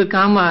habitual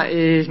karma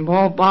is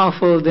more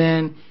powerful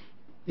than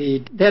the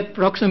death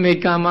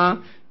proximate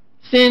karma,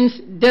 since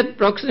death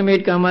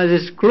proximate karma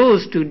is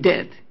close to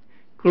death,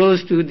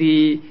 close to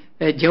the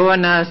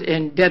javanas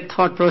and death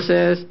thought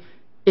process,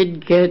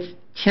 it gets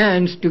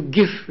chance to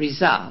give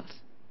results.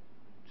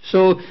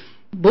 So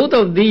both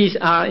of these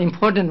are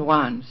important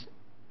ones.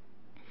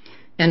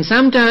 And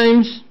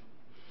sometimes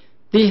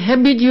the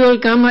habitual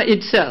karma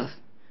itself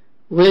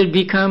will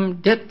become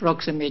death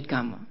proximate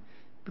karma.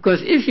 Because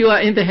if you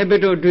are in the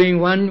habit of doing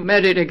one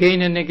merit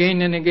again and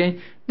again and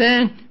again,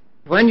 then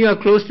when you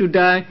are close to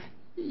die,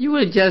 you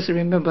will just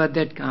remember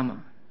that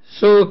karma.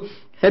 So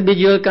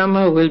habitual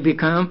karma will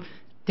become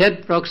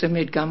death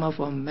proximate karma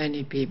for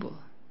many people.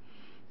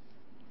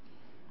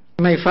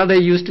 My father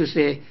used to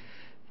say,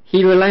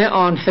 he relied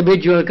on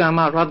habitual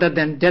karma rather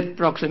than death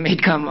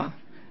proximate karma.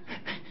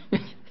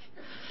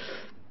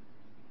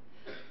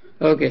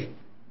 Okay.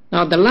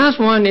 Now the last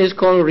one is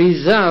called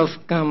reserve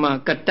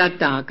karma,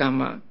 katata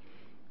karma.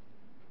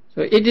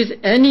 So it is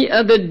any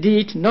other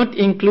deed not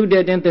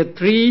included in the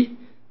three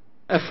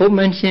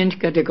aforementioned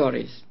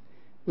categories,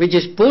 which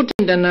is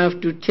potent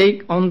enough to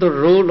take on the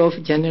role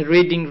of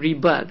generating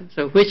rebirth,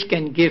 so which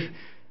can give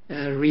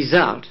a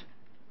result.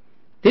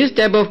 This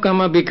type of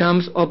karma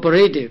becomes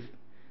operative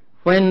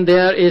when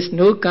there is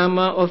no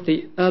karma of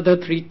the other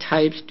three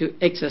types to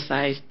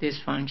exercise this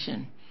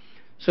function.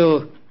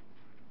 So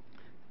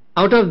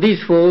out of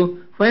these four,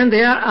 when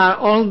there are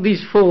all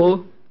these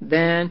four,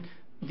 then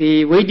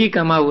the Vedic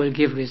karma will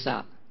give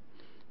result.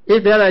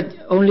 If there are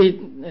only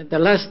the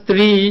last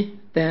three,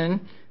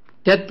 then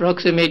that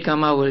proximate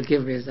karma will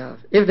give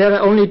results. If there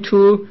are only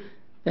two,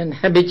 then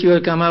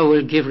habitual karma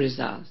will give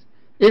results.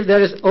 If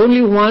there is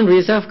only one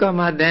reserve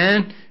karma,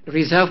 then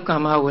reserve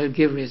karma will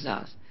give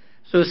results.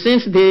 So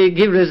since they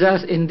give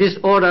results in this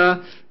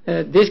order,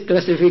 this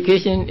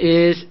classification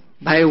is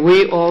by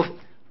way of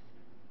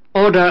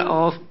order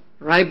of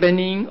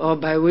ripening or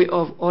by way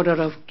of order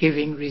of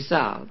giving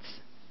results.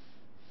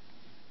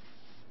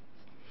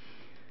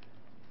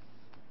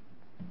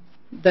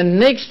 The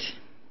next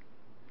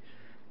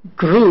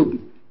group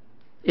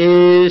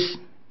is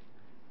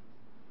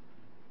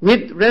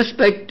with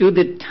respect to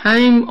the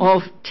time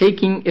of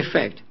taking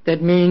effect.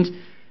 That means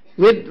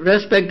with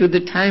respect to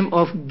the time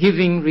of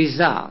giving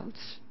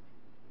results.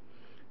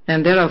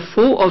 And there are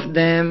four of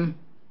them.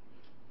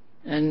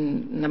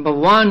 And number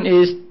one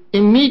is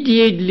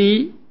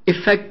immediately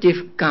effective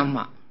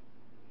karma.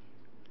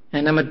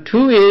 And number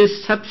two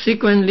is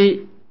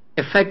subsequently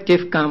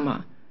effective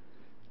karma.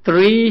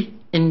 3,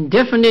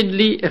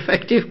 indefinitely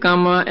effective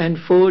karma, and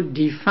 4,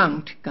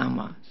 defunct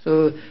karma.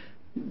 So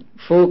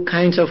 4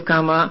 kinds of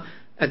karma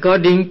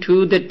according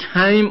to the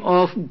time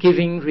of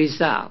giving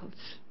results.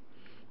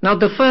 Now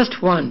the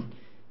first one,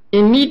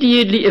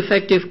 immediately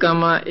effective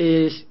karma,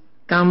 is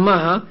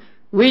karma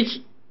which,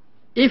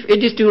 if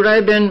it is to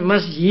ripen,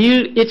 must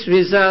yield its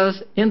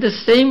results in the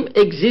same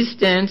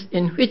existence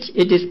in which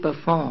it is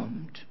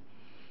performed.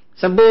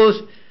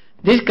 Suppose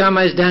this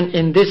karma is done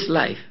in this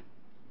life.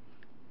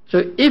 So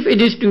if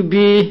it is to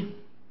be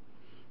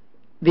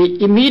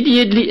the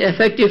immediately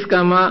effective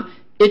karma,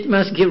 it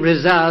must give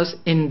results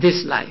in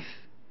this life.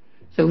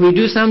 So we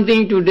do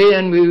something today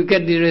and we will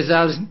get the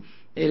results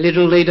a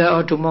little later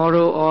or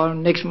tomorrow or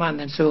next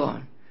month and so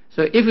on.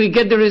 So if we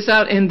get the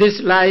result in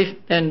this life,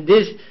 then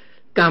this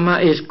karma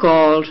is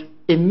called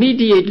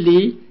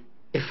immediately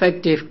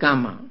effective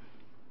karma.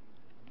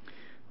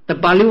 The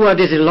Pali word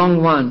is a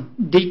long one,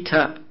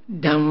 Dittha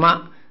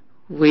Dhamma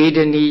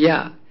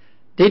Vedaniya.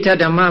 Dittha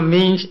Dhamma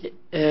means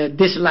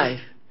this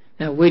life.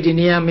 Now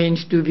Vedaniya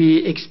means to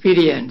be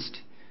experienced.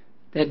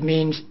 That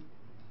means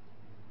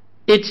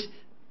its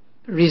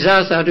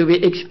results are to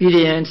be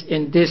experienced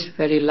in this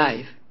very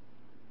life.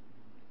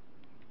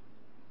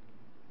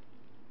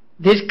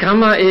 This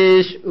karma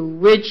is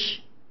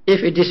which,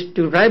 if it is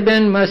to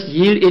ripen, must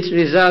yield its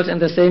results in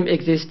the same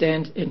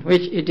existence in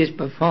which it is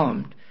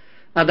performed.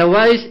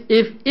 Otherwise,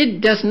 if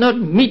it does not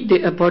meet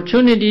the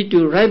opportunity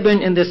to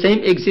ripen in the same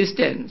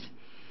existence,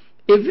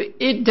 if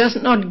it does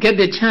not get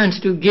the chance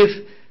to give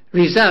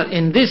result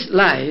in this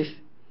life,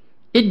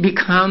 it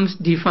becomes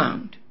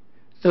defunct.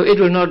 So it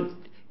will not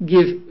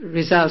give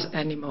results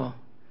anymore.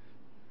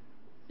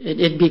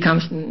 It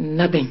becomes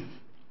nothing.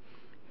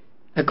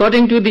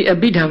 According to the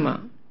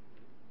Abhidhamma,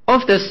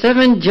 of the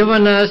 7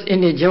 javanas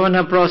in a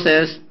javana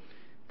process,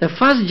 the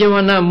first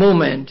javana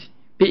moment,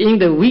 being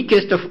the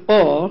weakest of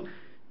all,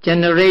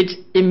 generates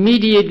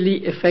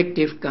immediately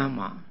effective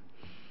karma.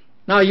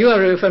 Now you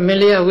are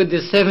familiar with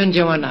the 7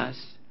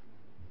 javanas.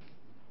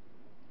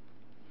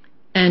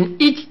 And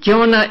each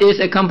javana is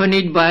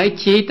accompanied by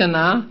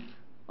cetana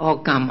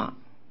or karma.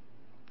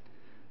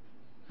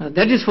 Now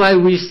that is why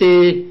we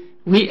say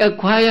we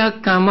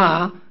acquire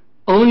karma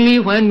only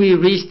when we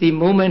reach the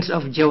moments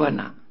of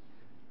javana.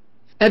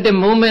 At the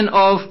moment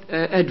of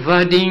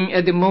adverting,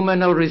 at the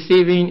moment of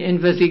receiving,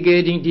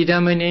 investigating,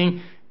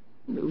 determining,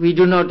 we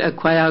do not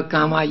acquire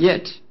karma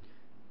yet.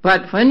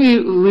 But when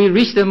we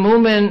reach the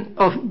moment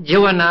of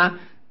javana,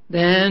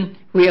 then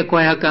we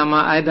acquire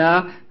karma,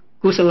 either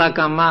kusala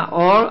karma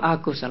or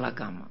akusala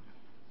karma.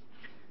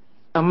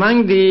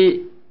 Among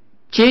the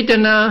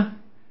cetana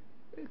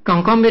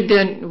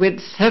concomitant with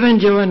 7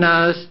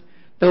 javanas,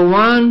 the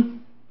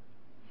one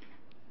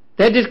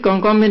that is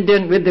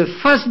concomitant with the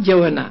first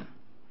javana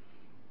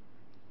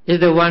is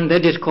the one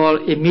that is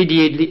called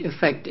immediately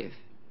effective.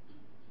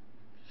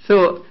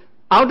 So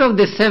out of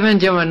the 7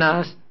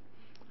 javanas,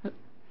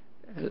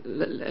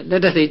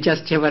 let us say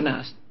just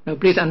javanas. Now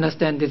please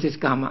understand this is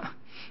karma.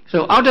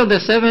 So out of the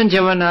 7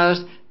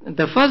 javanas,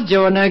 the first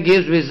javana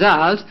gives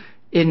results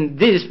in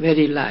this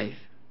very life.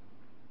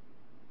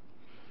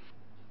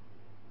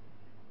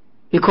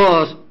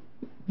 Because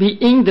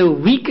being the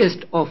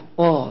weakest of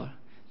all,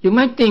 you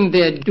might think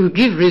that to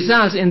give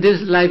results in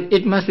this life,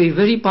 it must be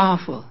very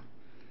powerful.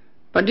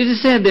 But it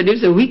is said that it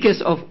is the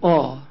weakest of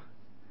all,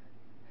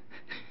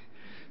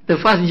 the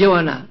first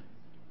javana,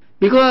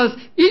 because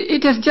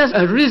it has just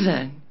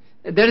arisen.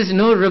 There is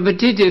no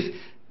repetitive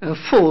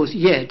force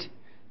yet,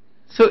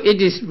 so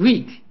it is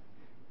weak.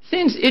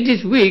 since it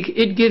is weak,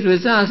 it gives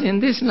results in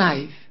this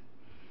life.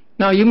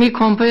 Now you may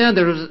compare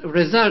the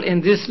result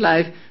in this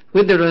life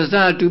with the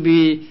result to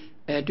be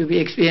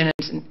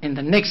experienced in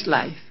the next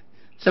life.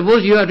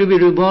 Suppose you are to be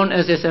reborn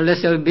as a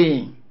celestial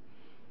being.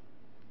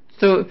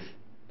 So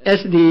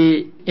as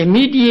the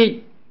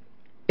immediate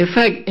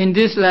effect in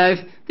this life,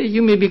 that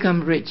you may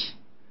become rich.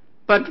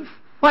 But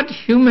what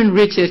human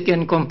riches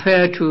can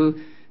compare to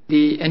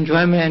the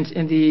enjoyments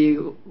in the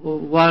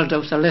world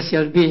of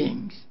celestial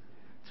beings?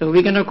 So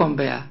we cannot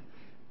compare.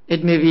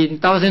 It may be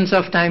thousands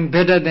of times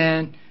better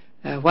than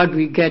what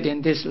we get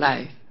in this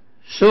life.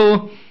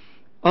 So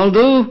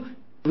although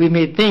we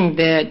may think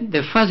that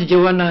the first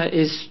jhana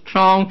is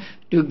strong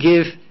to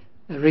give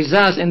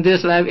results in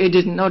this life, it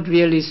is not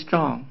really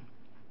strong.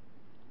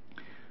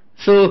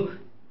 So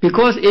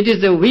because it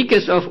is the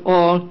weakest of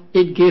all,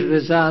 it gives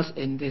results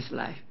in this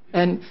life.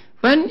 And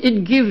when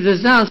it gives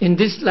results in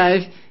this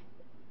life,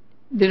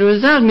 the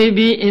result may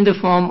be in the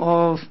form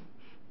of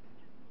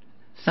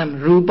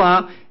some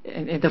rupa,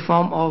 in the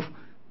form of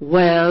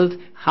wealth,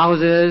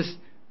 houses,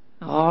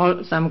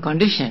 or some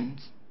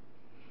conditions,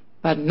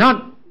 but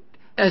not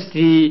as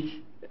the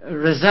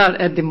result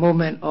at the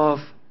moment of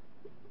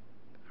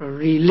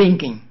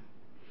relinking.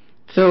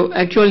 So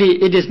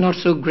actually it is not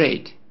so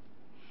great.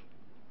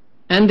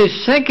 And the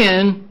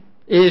second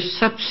is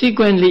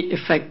subsequently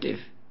effective.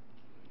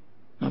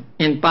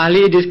 In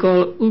Pali it is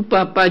called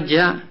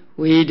upapajja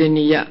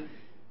vedaniya.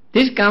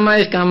 This karma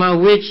is karma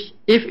which,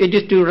 if it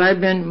is to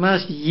ripen,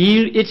 must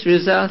yield its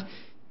results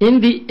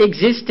in the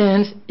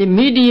existence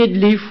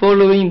immediately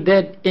following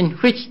that in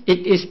which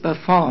it is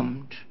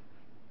performed.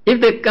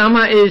 If the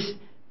karma is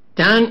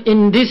done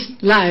in this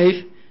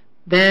life,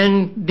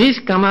 then this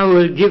karma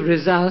will give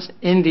results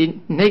in the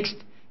next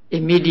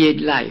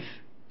immediate life.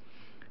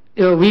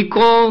 We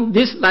call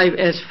this life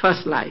as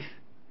first life,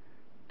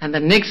 and the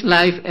next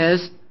life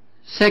as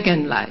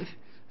second life.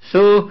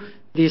 So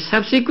the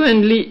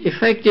subsequently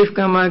effective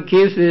karma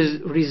gives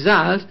its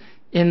results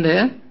in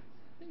the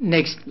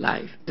next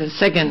life, the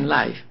second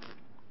life.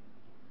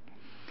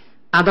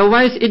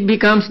 Otherwise it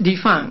becomes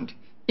defunct.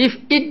 If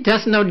it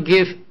does not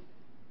give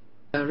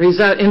a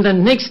result in the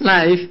next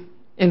life,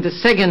 in the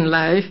second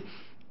life,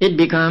 it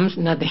becomes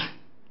nothing.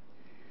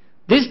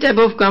 This type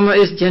of karma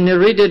is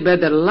generated by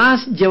the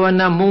last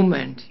jhana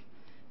movement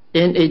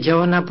in a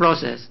jhana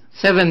process,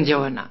 seventh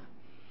jhana.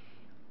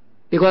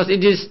 Because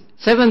it is,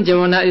 seventh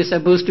jhana is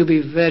supposed to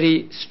be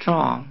very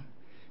strong,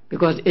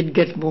 because it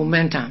gets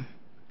momentum.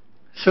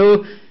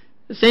 So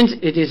since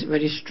it is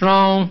very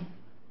strong,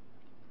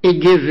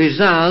 it gives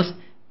results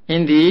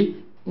in the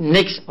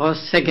next or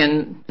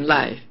second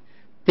life.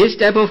 This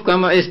type of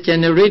karma is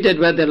generated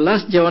by the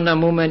last jhana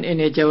movement in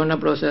a jhana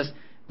process,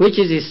 which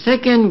is the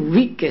second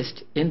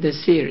weakest in the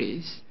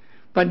series.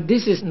 But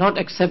this is not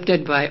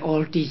accepted by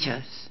all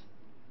teachers.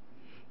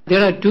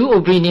 There are two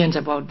opinions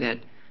about that.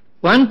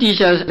 One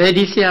teacher,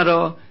 Lady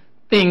Searo,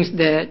 thinks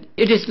that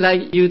it is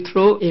like you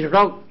throw a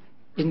rock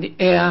in the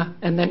air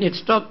and then it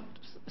stops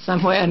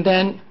somewhere and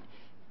then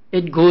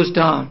it goes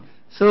down.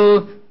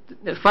 So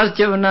the first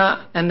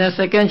jhana and the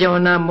second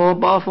jhana more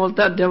powerful,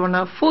 third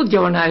jhana, fourth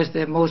jhana is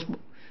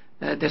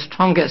the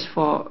strongest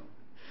for,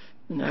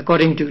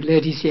 according to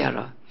Lady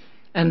Searo.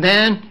 And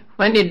then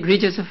when it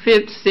reaches the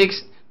fifth,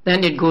 sixth,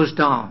 then it goes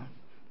down.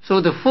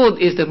 So the fourth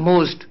is the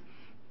most,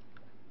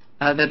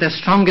 the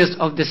strongest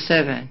of the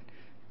seven.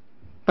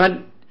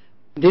 But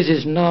this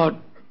is not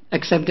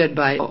accepted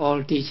by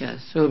all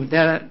teachers. So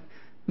there are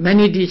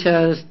many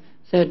teachers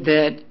said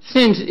that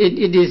since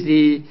it is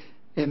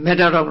the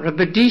matter of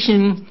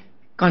repetition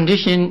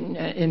condition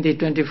in the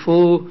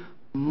 24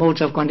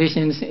 modes of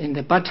conditions in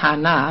the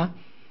Patthana,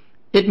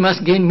 it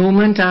must gain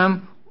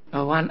momentum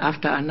one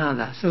after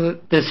another. So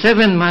the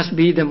seven must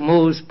be the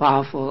most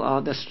powerful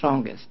or the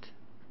strongest.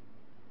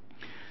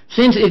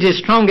 Since it is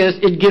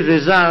strongest, it gives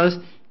results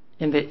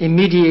in the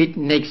immediate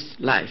next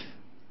life.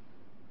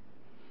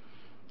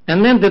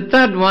 And then the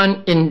third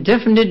one,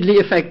 indefinitely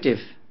effective,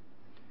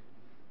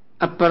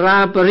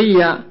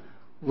 aparapariya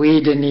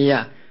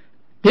vedaniya.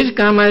 This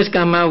karma is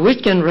karma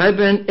which can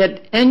ripen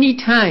at any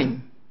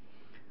time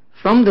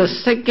from the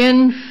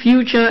second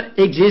future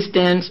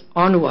existence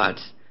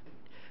onwards.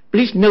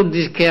 Please note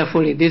this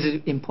carefully, this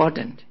is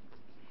important.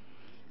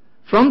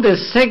 From the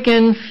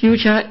second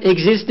future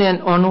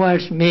existence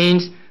onwards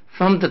means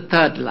from the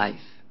third life.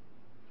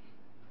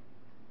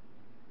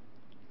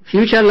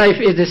 Future life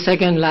is the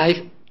second life,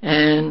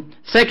 and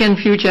second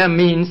future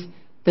means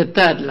the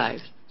third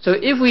life. So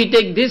if we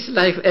take this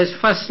life as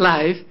first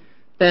life,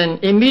 then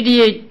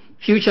immediate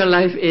future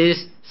life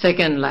is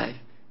second life.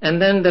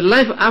 And then the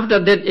life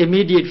after that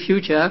immediate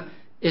future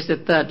is the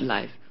third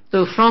life.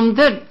 So from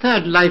that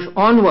third life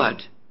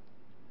onward,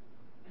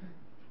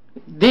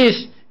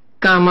 this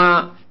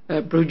karma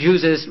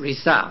produces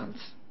results.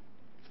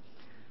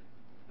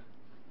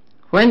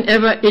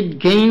 Whenever it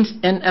gains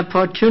an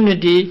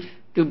opportunity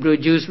to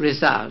produce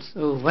results.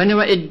 So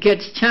whenever it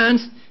gets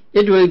chance,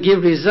 it will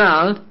give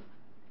result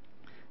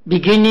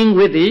beginning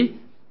with the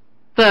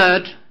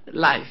third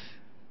life.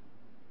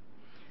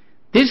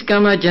 This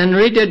karma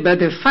generated by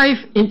the 5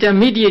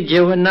 intermediate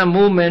jhana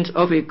movements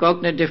of a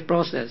cognitive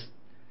process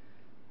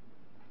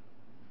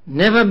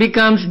never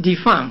becomes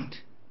defunct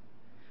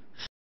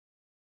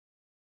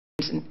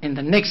in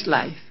the next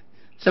life.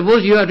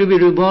 Suppose you are to be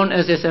reborn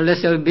as a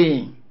celestial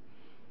being.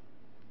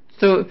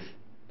 So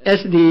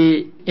as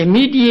the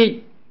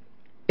immediate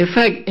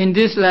effect in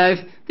this life,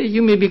 that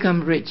you may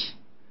become rich.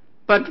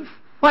 But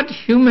what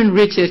human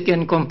riches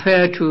can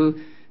compare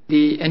to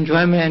the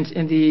enjoyments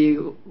in the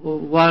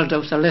world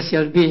of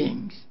celestial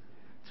beings?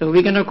 So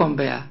we cannot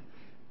compare.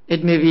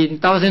 It may be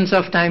thousands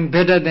of times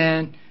better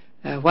than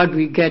what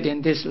we get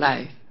in this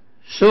life.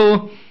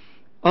 So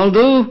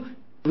although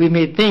we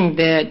may think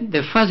that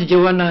the first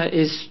jhana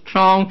is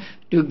strong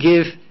to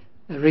give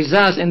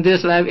results in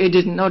this life, it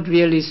is not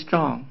really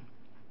strong.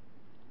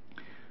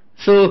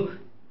 So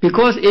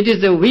because it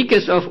is the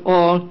weakest of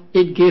all,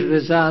 it gives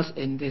results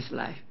in this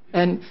life.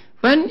 And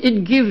when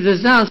it gives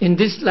results in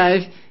this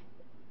life,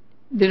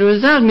 the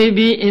result may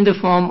be in the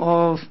form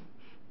of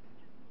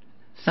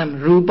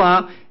some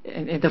rupa,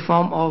 in the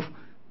form of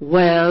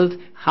wealth,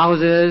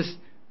 houses,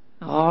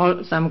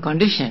 or some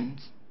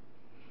conditions,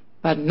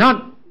 but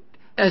not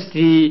as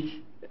the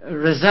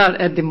result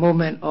at the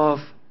moment of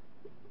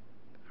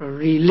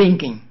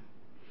relinking.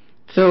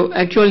 So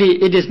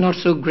actually it is not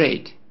so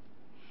great.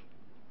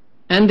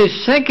 And the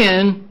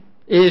second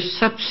is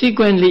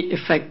subsequently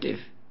effective.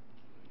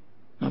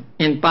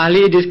 In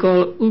Pali it is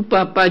called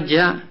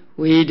upapajja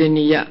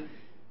vedaniya.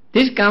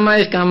 This karma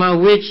is karma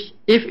which,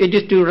 if it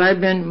is to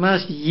ripen,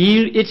 must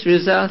yield its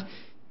results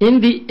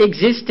in the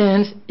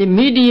existence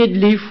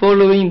immediately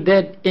following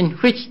that in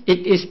which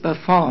it is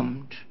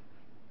performed.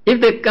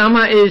 If the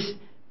karma is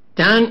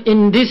done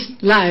in this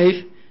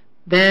life,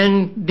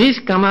 then this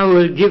karma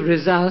will give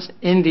results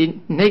in the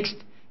next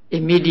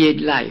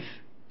immediate life.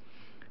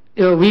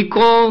 We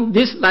call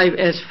this life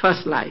as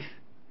first life,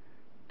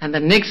 and the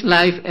next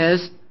life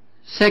as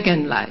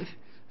second life.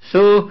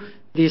 So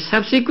the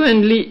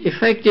subsequently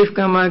effective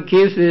karma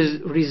gives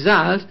its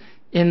results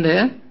in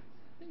the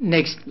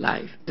next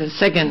life, the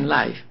second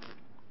life.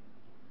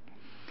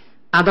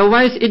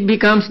 Otherwise it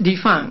becomes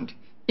defunct.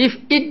 If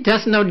it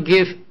does not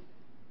give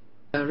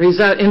a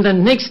result in the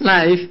next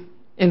life,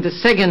 in the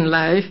second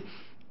life,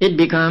 it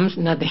becomes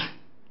nothing.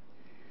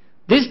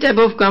 This type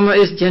of karma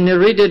is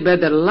generated by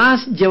the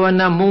last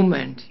jhana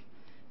movement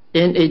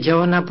in a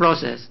jhana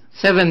process,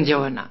 7th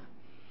jhana.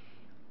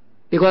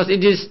 Because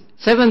it is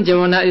 7th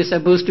jhana is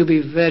supposed to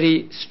be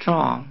very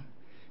strong,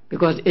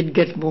 because it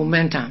gets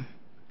momentum.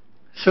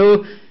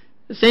 So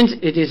since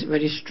it is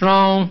very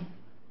strong,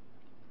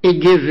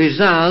 it gives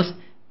results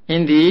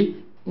in the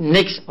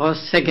next or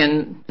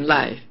second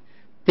life.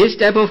 This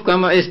type of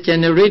karma is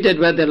generated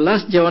by the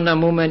last jhana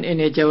movement in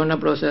a jhana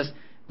process,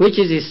 which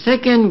is the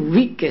second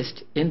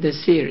weakest in the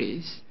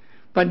series.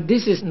 But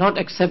this is not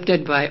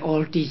accepted by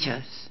all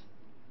teachers.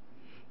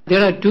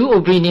 There are 2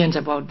 opinions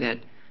about that.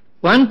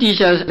 One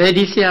teacher,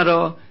 Lady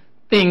Searo,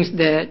 thinks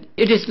that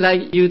it is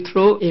like you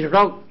throw a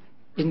rock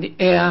in the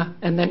air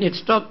and then it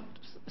stops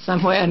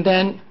somewhere and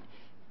then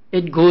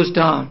it goes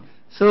down.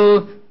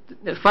 So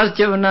the first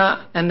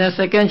jhana and the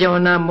second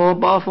jhana more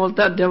powerful,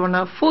 third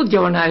jhana, fourth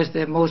jhana is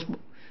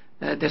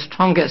the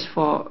strongest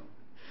for,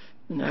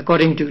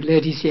 according to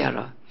Lady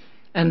Searo.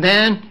 And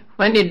then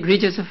when it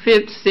reaches the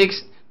 5th,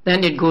 6th,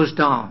 then it goes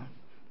down.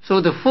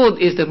 So the 4th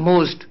is the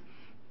most,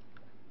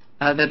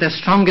 the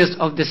strongest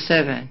of the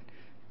 7.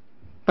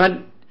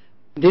 But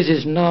this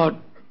is not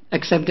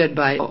accepted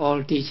by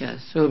all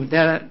teachers. So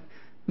there are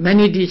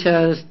many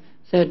teachers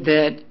said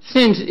that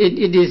since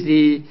it is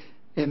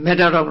the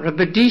matter of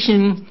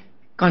repetition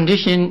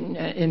condition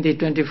in the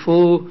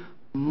 24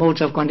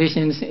 modes of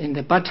conditions in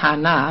the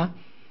Patthana,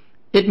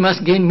 it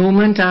must gain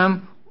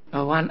momentum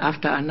one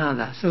after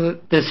another. So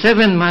the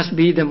 7 must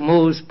be the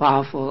most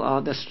powerful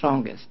or the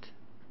strongest.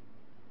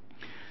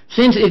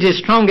 Since it is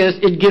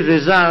strongest, it gives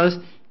results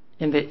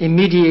in the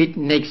immediate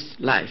next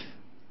life.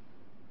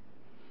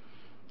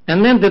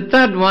 And then the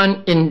third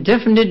one,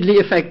 indefinitely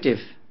effective,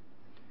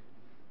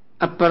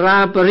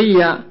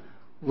 aparapariya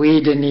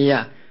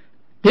vedaniya.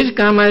 This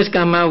karma is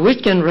karma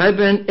which can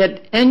ripen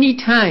at any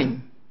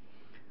time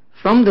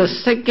from the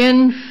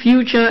second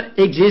future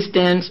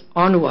existence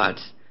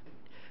onwards.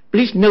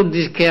 Please note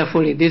this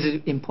carefully, this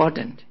is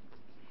important.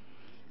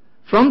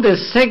 From the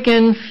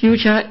second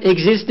future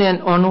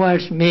existence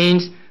onwards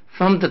means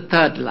from the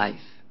third life.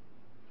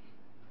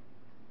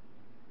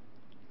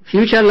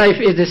 Future life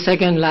is the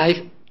second life,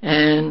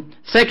 and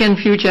second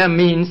future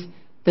means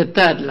the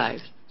third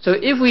life. So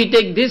if we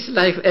take this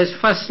life as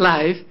first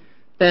life,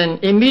 then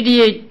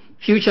immediate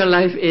future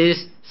life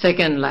is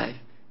second life.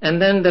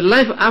 And then the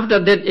life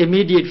after that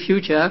immediate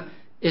future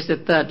is the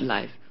third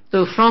life.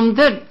 So from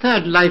that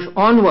third life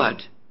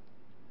onward,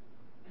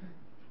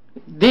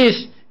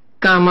 this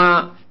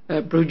karma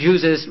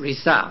produces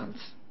results.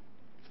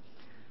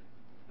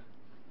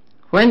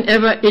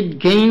 Whenever it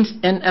gains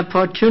an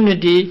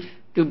opportunity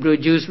to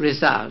produce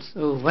results.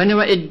 So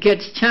whenever it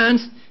gets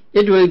chance,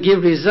 it will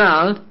give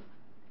result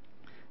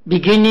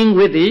beginning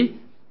with the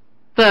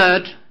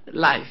third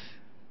life.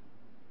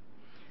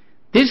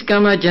 this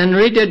karma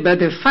generated by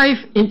the 5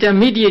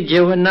 intermediate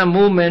jhana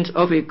movements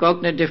of a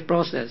cognitive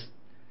process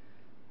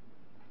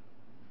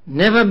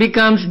never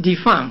becomes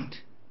defunct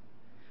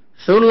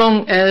so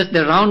long as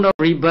the round of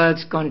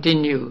rebirths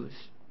continues.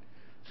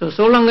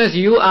 So long as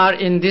you are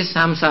in this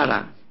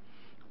samsara,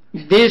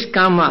 this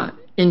karma,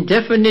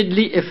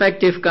 indefinitely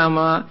effective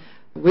karma,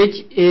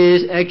 which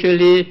is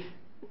actually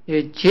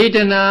a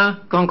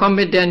chetana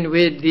concomitant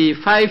with the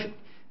 5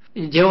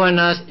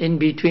 jhanas in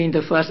between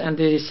the first and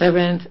the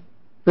 7th,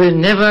 will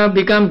never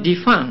become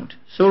defunct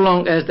so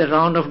long as the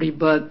round of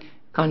rebirth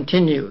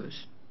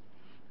continues.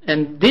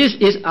 And this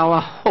is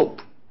our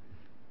hope.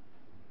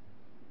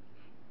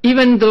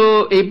 Even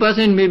though a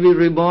person may be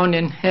reborn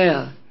in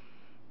hell,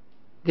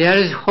 there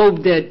is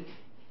hope that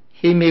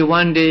he may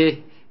one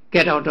day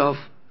get out of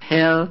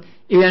hell.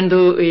 Even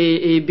though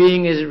a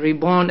being is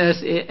reborn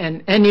as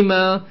an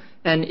animal,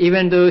 and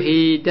even though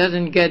he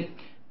doesn't get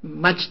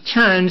much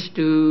chance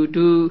to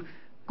do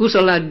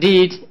kusala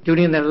deeds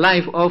during the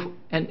life of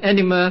an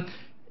animal,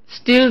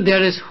 still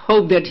there is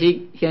hope that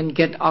he can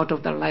get out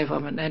of the life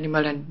of an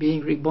animal and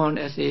being reborn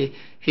as a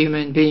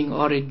human being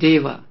or a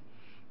deva,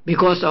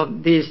 because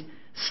of this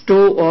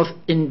store of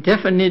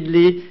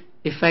indefinitely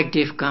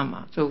effective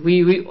karma. So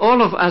we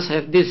all of us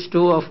have this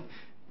store of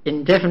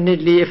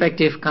indefinitely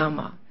effective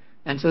karma,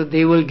 and so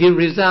they will give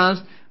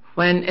results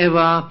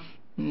whenever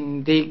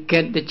they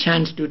get the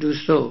chance to do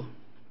so.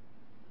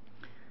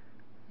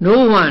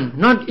 No one,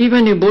 not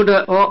even a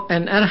Buddha or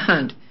an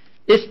Arahant,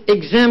 is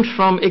exempt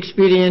from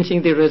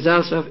experiencing the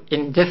results of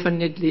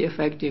indefinitely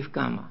effective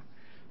karma.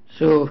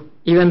 So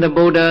even the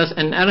Buddhas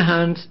and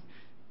Arahants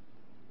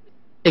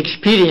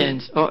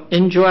experience or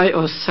enjoy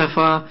or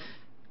suffer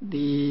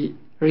the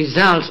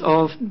results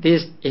of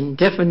this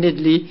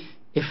indefinitely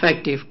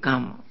effective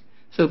karma.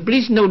 So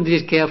please note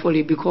this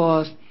carefully,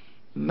 because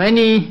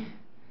many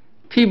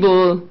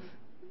people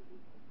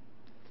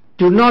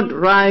do not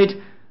write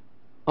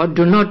or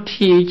do not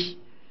teach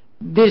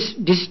this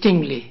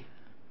distinctly.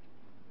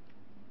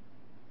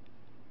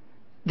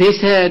 They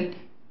said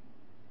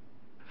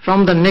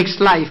from the next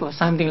life or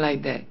something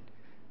like that.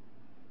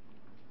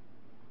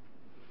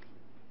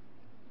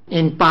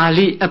 In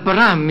Pali,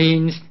 apara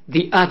means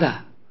the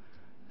other.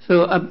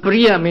 So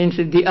apariya means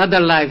the other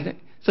life.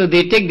 So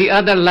they take the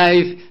other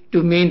life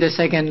to mean the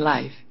second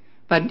life.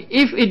 But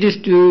if it is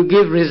to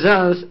give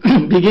results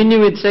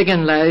beginning with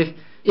second life,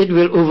 it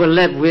will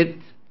overlap with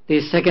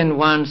the second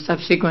one,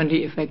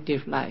 subsequently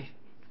effective life.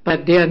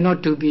 But they are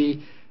not to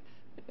be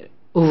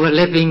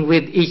overlapping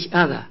with each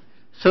other.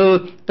 So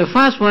the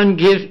first one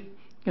gives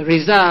a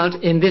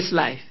result in this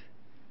life,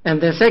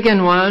 and the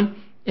second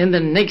one in the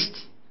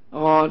next,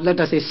 or let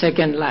us say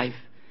second life.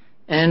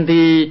 And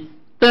the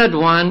third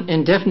one,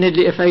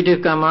 indefinitely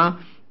effective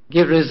karma,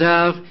 give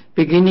result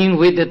beginning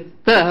with the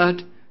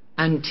third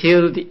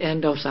until the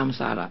end of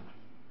samsara.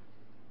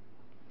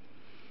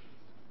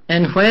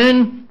 And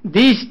when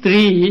these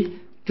three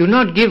do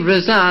not give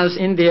results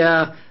in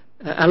their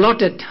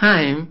allotted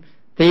time,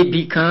 they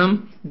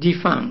become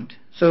defunct.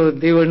 So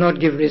they will not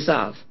give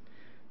results.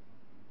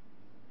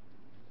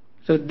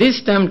 So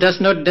this term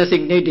does not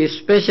designate a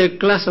special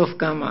class of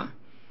karma,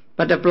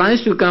 but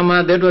applies to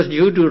karma that was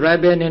due to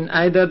ripen in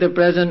either the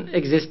present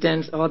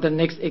existence or the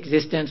next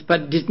existence,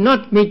 but did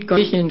not meet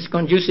conditions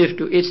conducive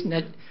to its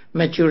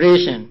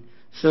maturation.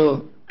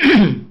 So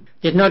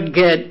did not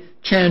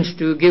get chance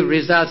to give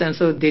results, and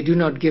so they do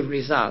not give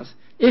results.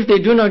 If they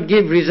do not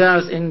give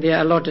results in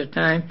their allotted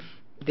time,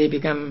 they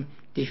become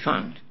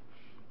defunct.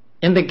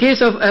 In the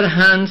case of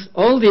Arahants,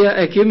 all their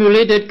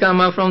accumulated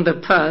karma from the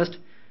past,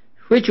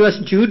 which was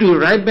due to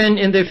ripen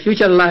in their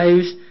future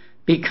lives,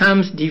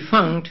 becomes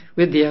defunct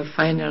with their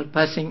final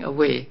passing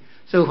away.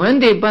 So when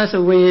they pass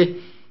away,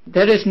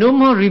 there is no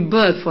more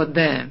rebirth for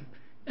them.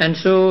 And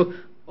so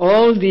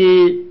all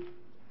the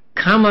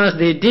karmas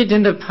they did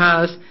in the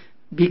past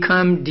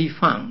become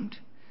defunct,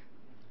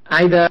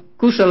 either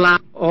kusala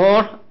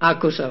or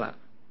akusala.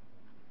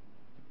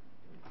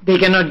 They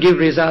cannot give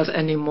results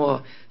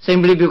anymore,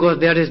 simply because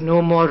there is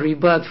no more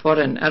rebirth for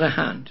an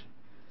Arahant.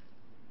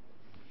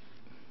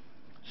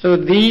 So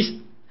these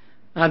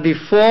are the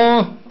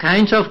 4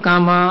 kinds of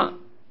karma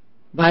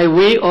by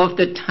way of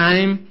the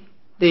time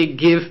they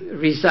give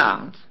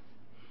results.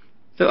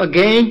 So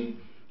again,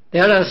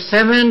 there are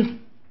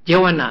 7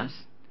 jhanas.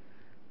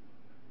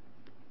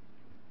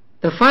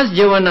 The first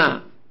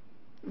jhana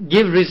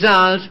give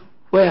results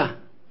where?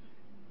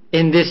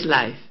 In this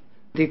life.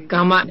 The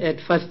karma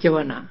at first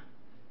jhana.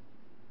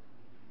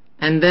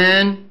 And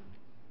then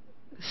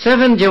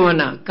 7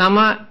 jhana,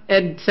 karma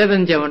at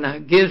 7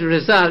 jhana gives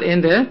result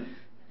in the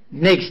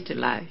next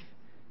life.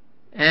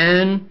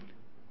 And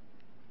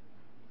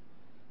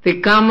the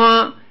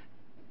karma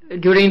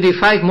during the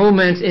 5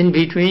 moments in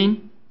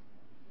between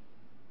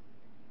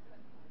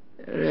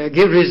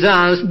give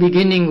results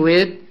beginning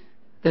with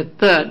the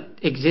third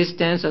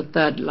existence or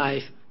third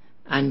life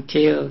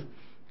until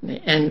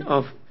the end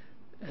of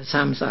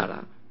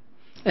samsara.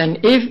 And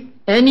if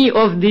any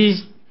of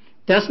these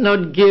does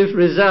not give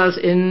results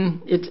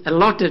in its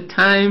allotted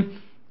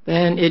time,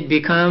 then it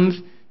becomes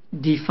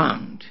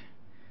defunct.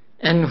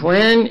 And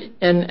when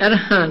an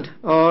arahant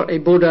or a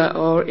Buddha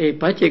or a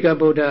Pacceka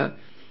Buddha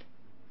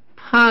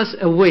pass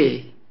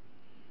away,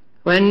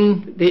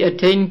 when they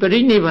attain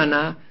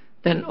parinibbana,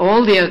 then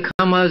all their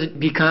karmas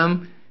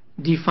become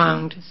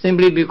defunct,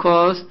 simply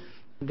because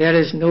there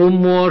is no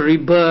more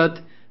rebirth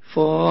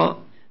for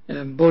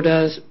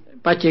Buddhas,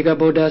 Pacceka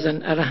Buddhas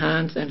and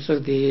Arahants, and so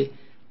they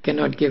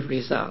cannot give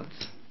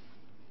results.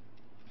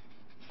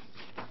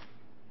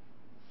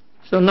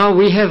 So now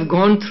we have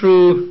gone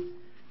through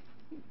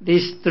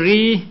these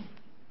three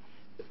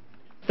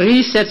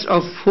sets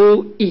of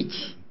 4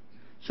 each.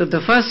 So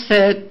the first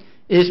set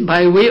is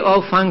by way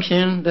of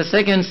function, the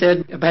second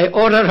set by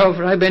order of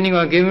ripening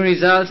or giving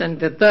results, and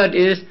the third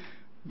is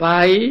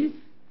by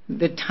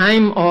the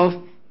time of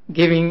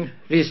giving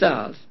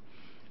results.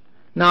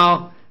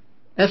 Now,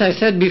 as I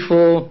said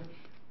before,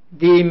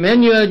 the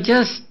manual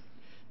just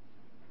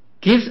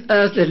gives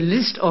us the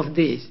list of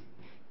these.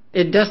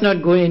 It does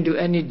not go into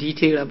any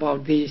detail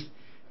about these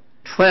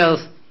 12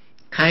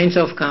 kinds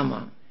of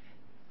karma.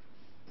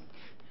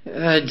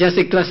 Just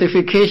a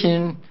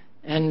classification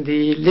and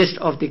the list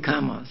of the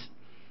karmas.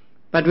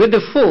 But with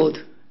the fourth,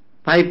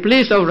 by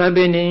place of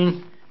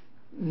ripening,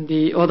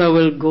 the author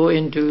will go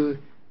into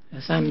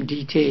some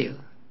detail.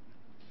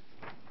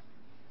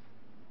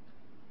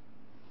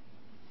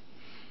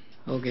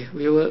 Okay,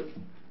 we will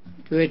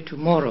do it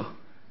tomorrow.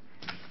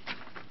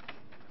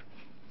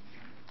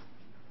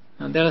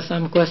 Now there are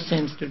some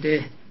questions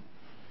today.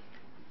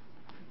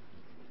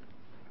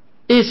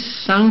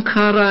 Is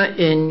sankhara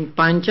in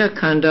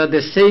panchakanda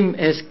the same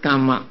as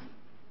karma?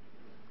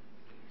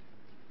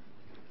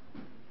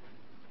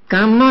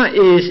 Karma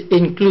is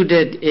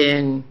included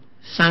in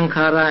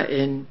sankhara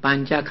in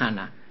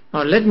panchakanda.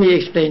 Now let me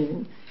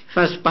explain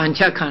first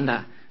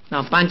panchakanda.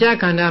 Now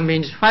panchakanda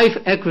means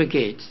 5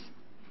 aggregates.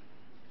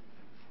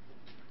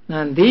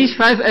 Now these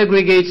 5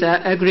 aggregates are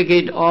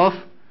aggregate of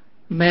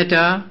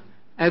matter,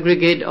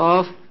 aggregate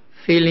of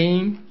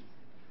feeling,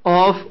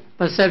 of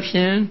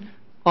perception,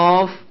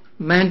 of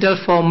mental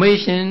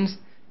formations,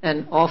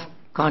 and of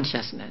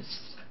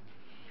consciousness.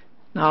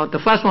 Now the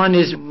first one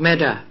is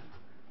matter.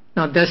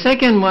 Now the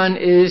second one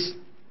is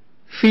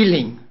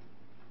feeling.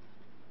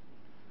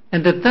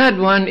 And the third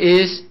one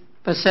is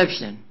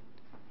perception.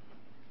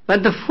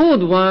 But the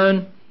fourth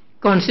one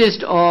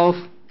consists of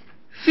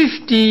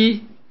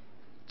 50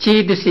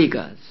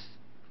 cetasikas.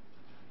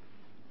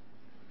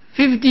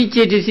 50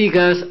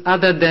 cetasikas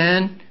other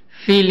than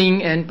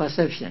feeling and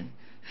perception.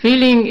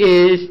 Feeling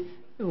is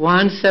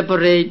one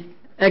separate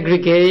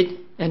aggregate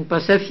and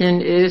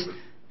perception is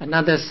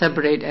another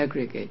separate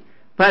aggregate.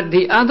 But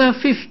the other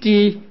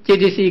 50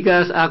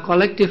 cetasikas are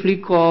collectively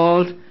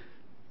called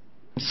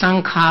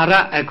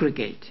sankhara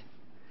aggregate.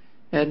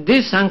 And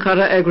this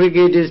sankhara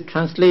aggregate is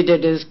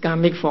translated as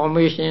karmic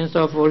formations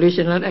of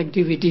volitional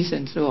activities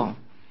and so on.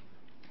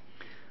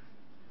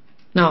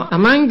 Now,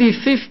 among the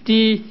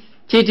 50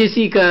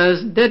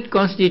 cetasikas that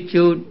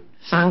constitute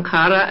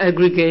sankhara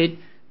aggregate,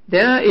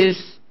 there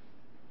is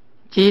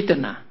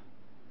cetana.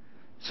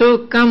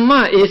 So,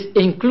 karma is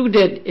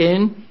included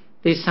in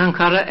the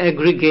sankhara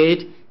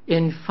aggregate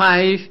in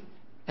 5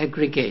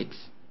 aggregates.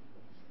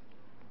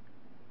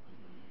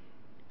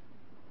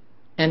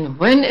 And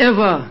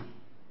whenever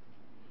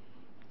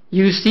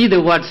you see the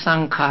word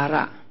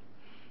sankhara,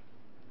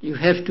 you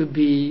have to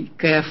be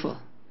careful,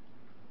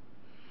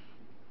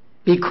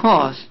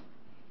 because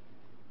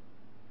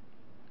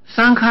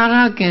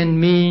sankhara can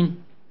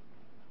mean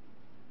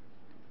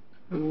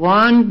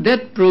one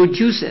that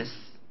produces,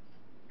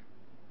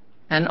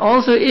 and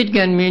also it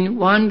can mean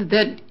one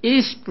that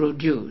is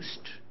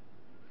produced.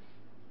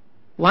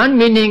 One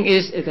meaning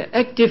is the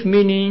active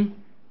meaning,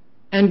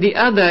 and the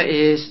other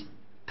is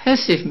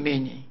passive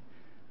meaning.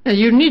 And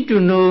you need to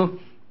know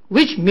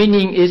which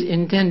meaning is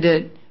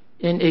intended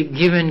in a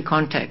given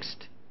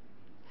context.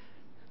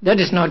 That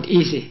is not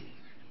easy.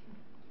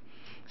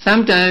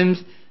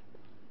 Sometimes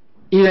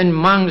even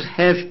monks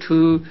have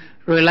to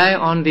rely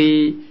on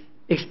the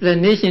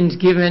explanations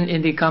given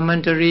in the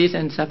commentaries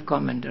and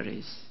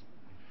sub-commentaries.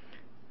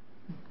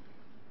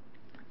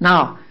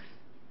 Now,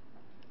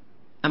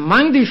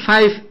 among the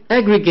 5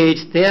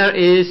 aggregates, there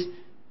is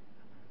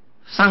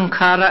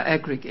sankhara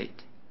aggregate.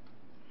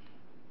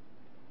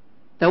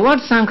 The word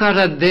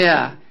sankhara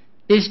there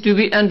is to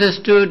be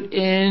understood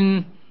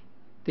in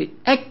the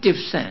active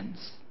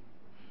sense.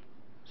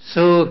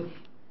 So,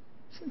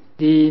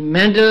 the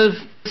mental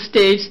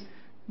states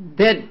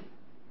that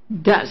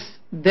does,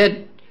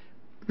 that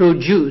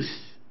produce,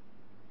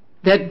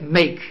 that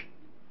make.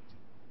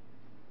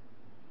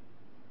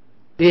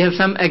 They have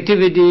some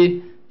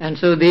activity, and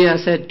so they are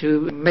said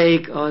to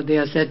make or they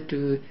are said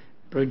to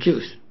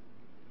produce.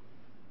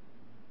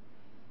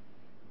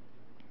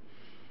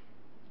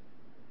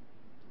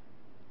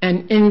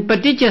 And in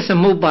Paticca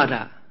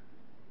Samuppada,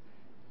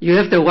 you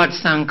have the word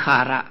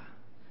sankhara.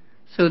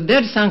 So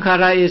that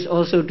sankhara is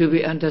also to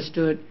be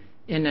understood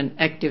in an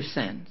active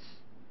sense,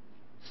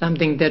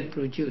 something that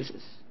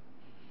produces,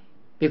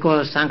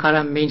 because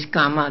sankhara means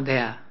karma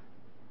there.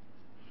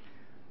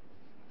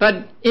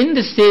 But in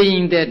the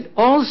saying that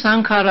all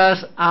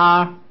sankharas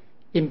are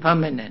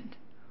impermanent.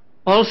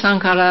 All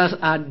sankharas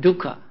are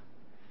dukkha.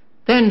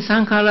 Then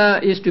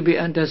sankhara is to be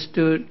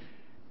understood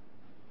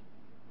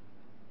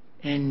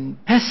in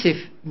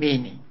passive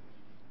meaning.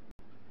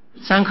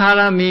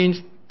 Sankhara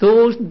means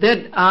those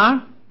that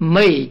are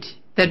made.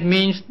 That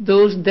means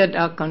those that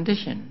are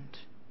conditioned.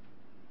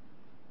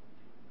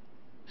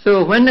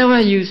 So whenever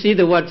you see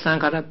the word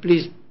sankhara,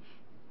 please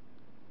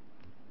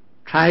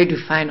try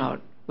to find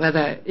out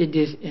whether it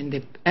is in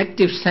the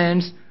active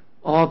sense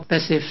or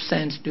passive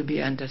sense to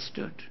be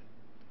understood.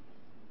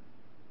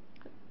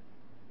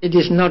 It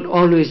is not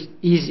always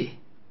easy.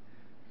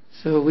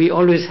 So we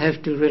always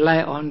have to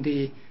rely on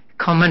the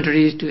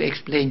commentaries to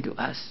explain to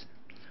us.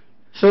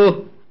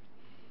 So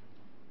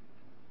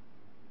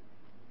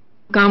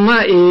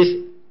karma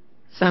is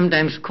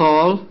sometimes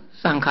called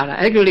sankhara.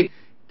 Actually,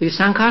 the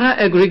sankhara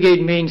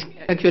aggregate means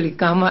actually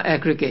karma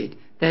aggregate.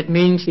 That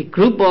means the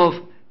group of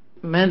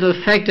mental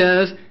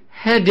factors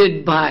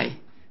headed by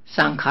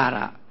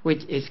sankhara,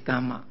 which is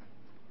karma.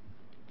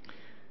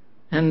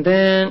 And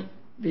then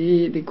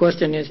the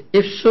question is,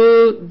 if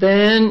so,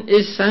 then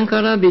is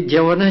sankhara the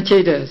javana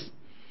chetas?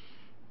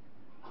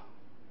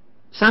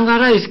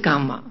 Sankhara is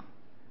karma.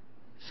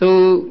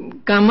 So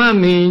karma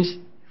means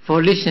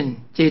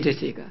volition,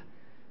 cetasika.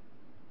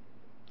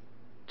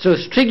 So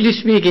strictly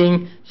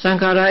speaking,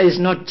 sankhara is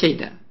not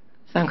cheta.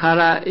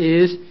 Sankhara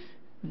is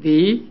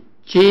the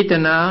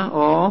chetana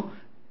or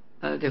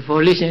the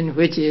volition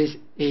which is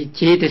a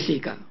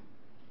cetasika.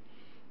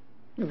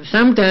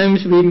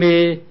 Sometimes we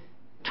may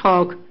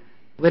talk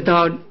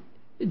without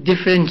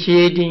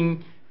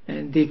differentiating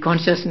the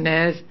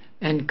consciousness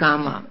and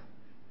karma.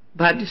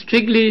 But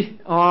strictly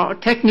or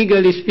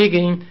technically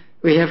speaking,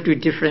 we have to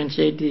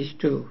differentiate these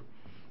two.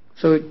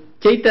 So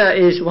cheta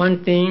is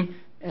one thing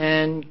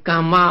and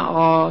karma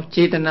or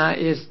chetana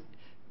is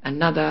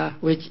another,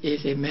 which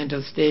is a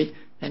mental state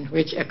and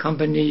which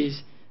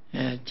accompanies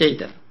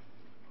cheta.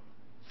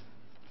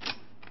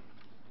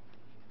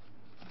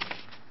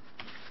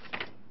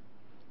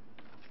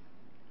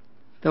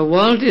 The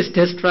world is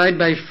destroyed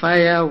by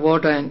fire,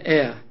 water and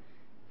air.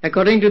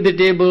 According to the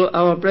table,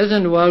 our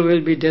present world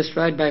will be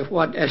destroyed by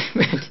what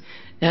element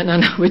and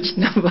under which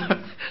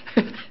number?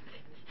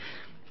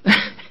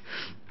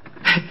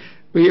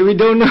 we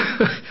don't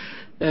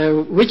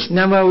know which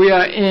number we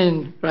are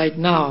in right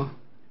now,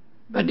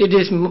 but it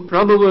is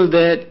probable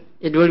that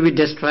it will be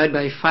destroyed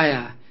by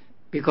fire,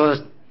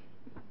 because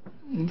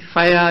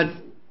fire,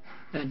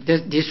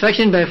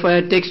 destruction by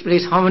fire takes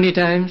place how many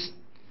times?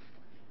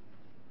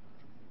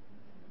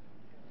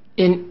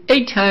 In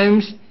 8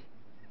 times,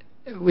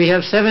 we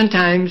have 7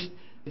 times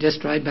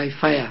destroyed by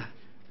fire.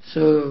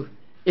 So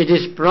it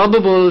is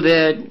probable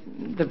that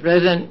the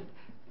present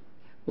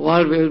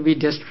world will be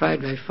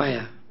destroyed by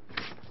fire.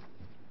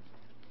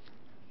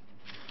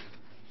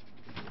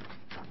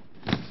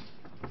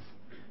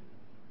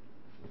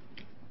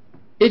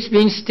 It's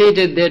been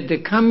stated that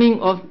the coming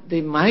of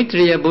the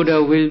Maitreya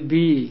Buddha will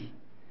be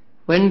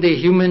when the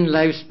human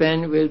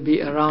lifespan will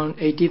be around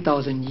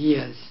 80,000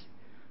 years.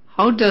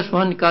 How does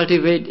one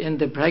cultivate in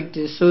the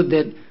practice so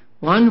that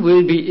one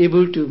will be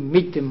able to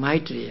meet the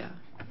Maitreya?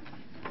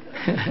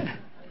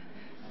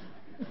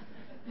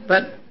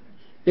 But,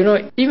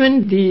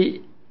 even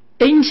the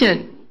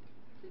ancient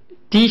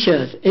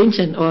teachers,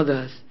 ancient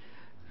authors,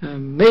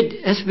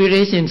 made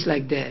aspirations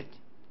like that.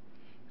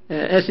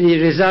 As a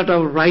result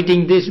of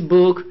writing this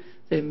book,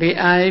 say, may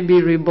I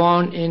be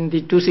reborn in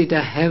the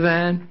Tusita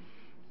heaven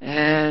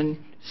and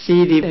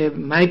see the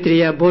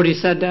Maitreya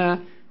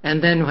Bodhisattva,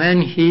 and then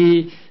when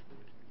he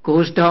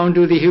goes down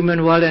to the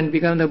human world and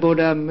become the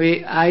Buddha,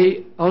 may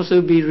I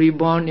also be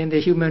reborn in the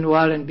human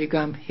world and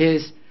become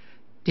his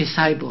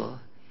disciple.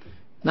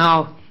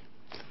 Now,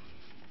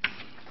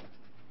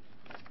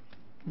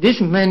 this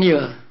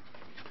manual,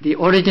 the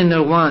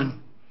original one,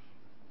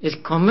 is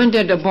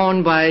commented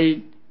upon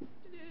by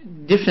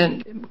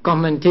different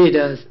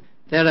commentators.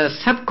 There are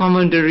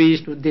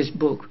sub-commentaries to this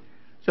book.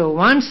 So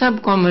one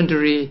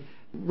sub-commentary,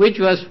 which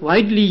was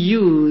widely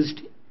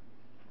used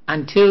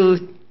until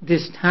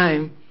this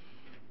time,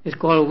 is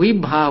called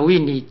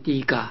Vibhavini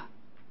Tika.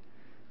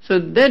 So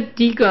that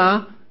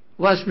Tika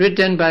was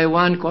written by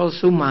one called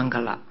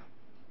Sumangala.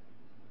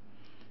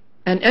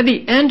 And at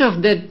the end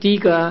of that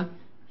Tika,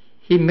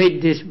 he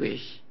made this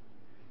wish.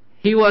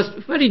 He was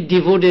very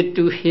devoted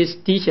to his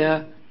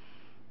teacher,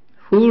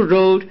 who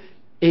wrote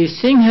a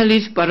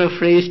Sinhalese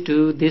paraphrase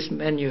to this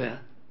manual.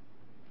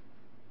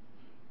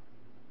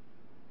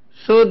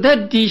 So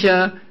that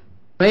teacher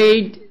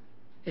made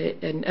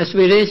an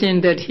aspiration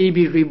that he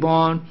be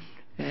reborn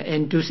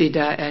in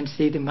Tusita and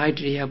see the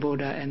Maitreya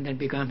Buddha and then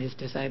become his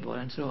disciple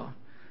and so on.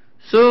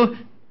 So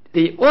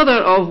the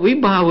author of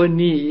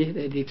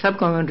Vibhavani, the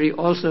sub-commentary,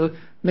 also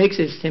makes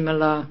a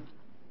similar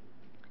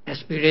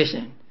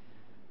aspiration.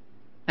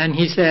 And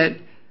he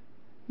said,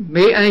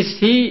 may I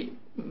see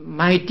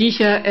my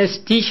teacher as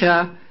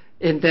teacher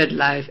in that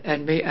life,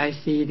 and may I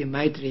see the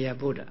Maitreya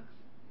Buddha.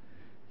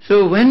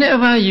 So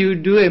whenever you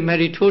do a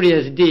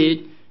meritorious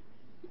deed,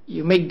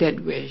 you make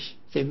that wish.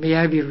 Say, may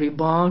I be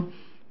reborn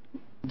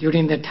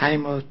during the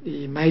time of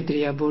the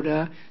Maitreya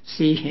Buddha,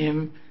 see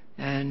him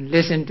and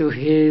listen to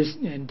his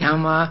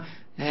Dhamma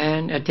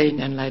and attain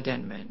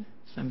enlightenment,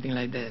 something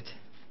like that.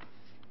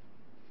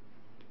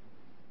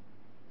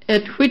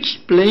 At which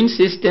plane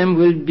system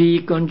will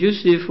be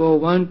conducive for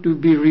one to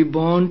be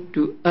reborn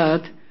to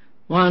earth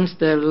once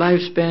the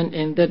lifespan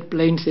in that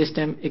plane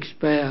system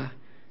expire,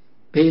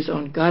 based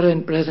on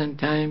current present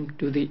time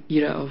to the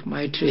era of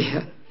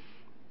Maitreya?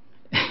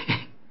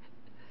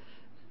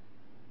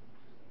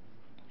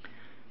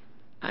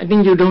 I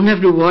think you don't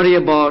have to worry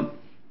about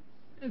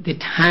the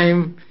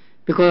time,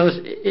 because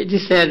it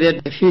is said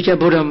that the future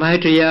Buddha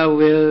Maitreya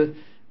will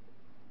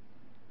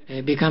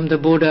become the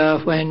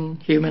Buddha when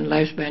human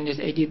lifespan is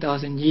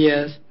 80,000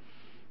 years.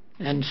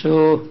 And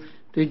so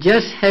to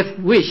just have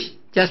wish,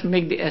 just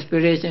make the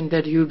aspiration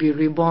that you be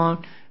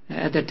reborn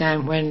at the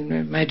time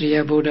when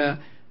Maitreya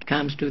Buddha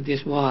comes to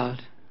this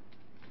world.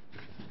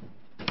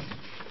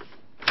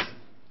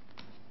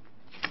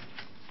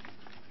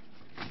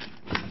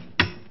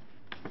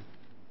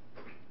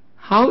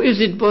 How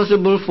is it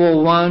possible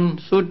for one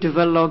so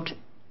developed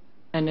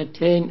and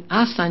attain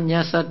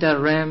asannyasata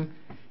realm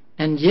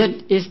and yet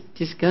is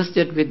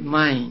disgusted with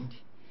mind?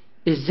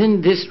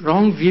 Isn't this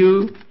wrong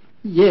view?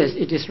 Yes,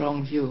 it is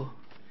wrong view.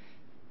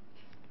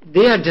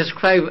 They are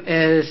described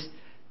as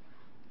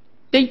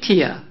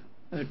Taitya.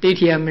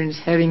 Taitya means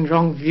having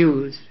wrong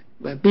views,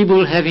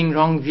 people having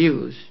wrong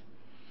views.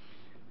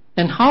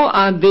 And how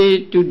are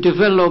they to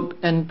develop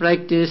and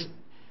practice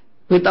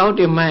without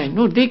a mind?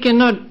 No, they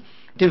cannot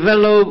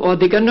develop or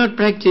they cannot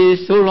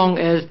practice so long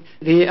as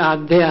they are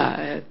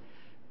there,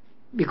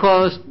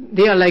 because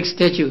they are like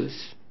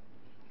statues.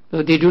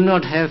 So they do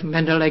not have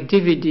mental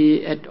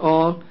activity at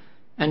all,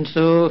 and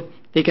so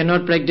they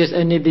cannot practice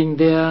anything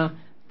there.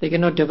 They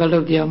cannot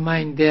develop their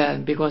mind there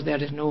because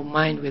there is no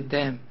mind with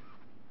them.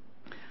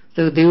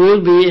 So they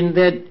will be in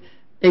that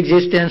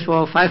existence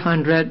for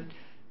 500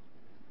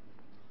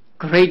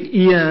 great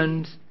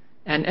eons,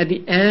 and at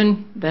the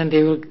end then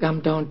they will come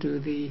down to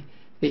the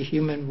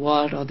human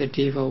world or the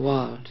Deva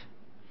world.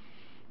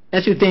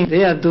 As you think,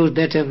 they are those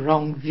that have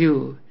wrong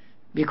view,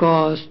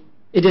 because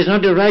it is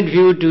not the right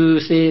view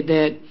to say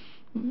that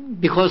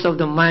because of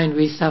the mind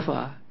we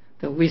suffer.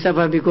 So we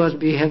suffer because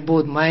we have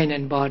both mind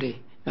and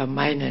body,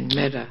 mind and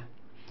matter,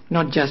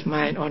 not just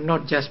mind or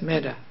not just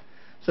matter.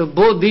 So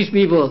both these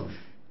people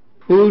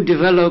who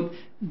develop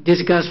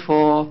disgust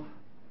for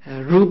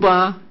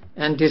rupa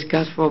and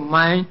disgust for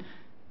mind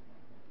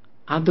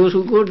are those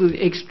who go to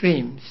the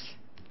extremes.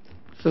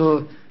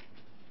 So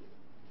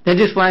that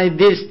is why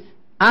this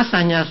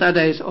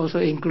asannyasata is also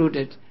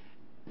included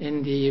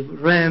in the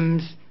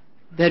realms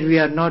that we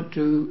are not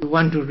to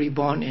want to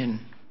reborn in.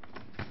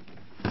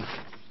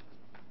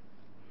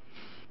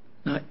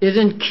 Now,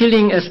 isn't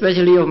killing,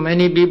 especially of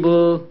many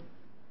people,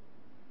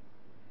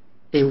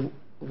 a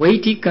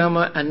weighty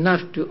karma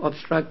enough to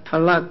obstruct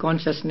phala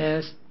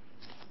consciousness?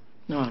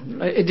 No,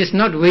 it is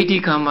not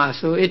weighty karma,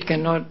 so it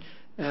cannot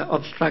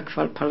obstruct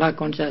phala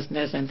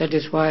consciousness, and that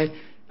is why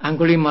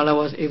Angulimala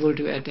was able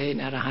to attain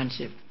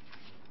arahantship.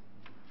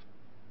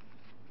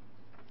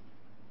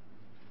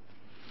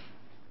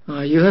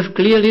 You have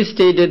clearly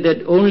stated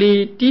that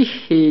only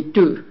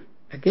Tihetu,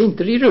 again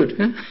three-root,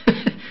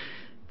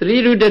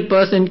 three-rooted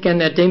person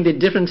can attain the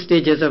different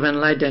stages of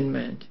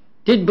enlightenment.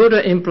 Did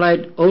Buddha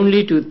imply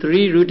only to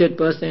three-rooted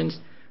persons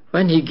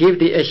when he gave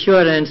the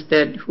assurance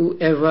that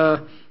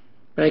whoever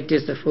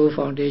practiced the four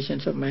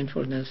foundations of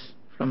mindfulness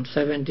from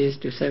 7 days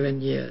to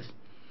 7 years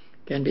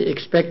can be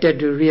expected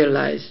to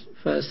realize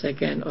first,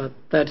 second or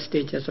third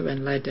stages of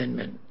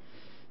enlightenment?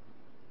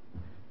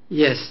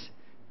 Yes,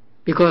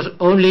 because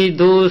only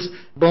those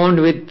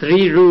born with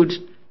three roots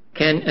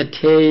can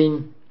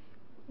attain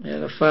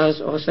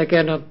first or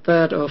second or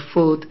third or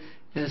fourth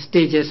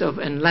stages of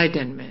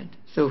enlightenment.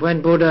 So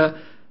when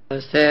Buddha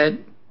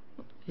said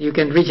you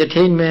can reach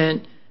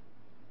attainment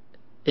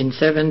in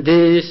 7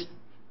 days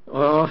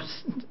or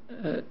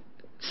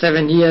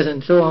 7 years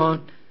and so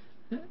on,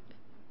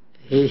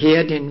 he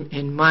had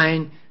in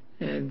mind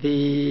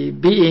the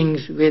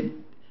beings with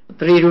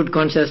three-root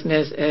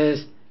consciousness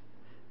as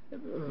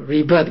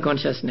rebirth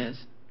consciousness.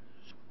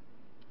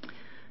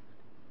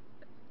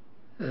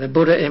 The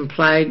Buddha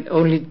implied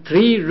only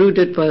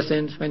three-rooted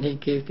persons when he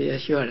gave the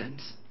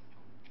assurance.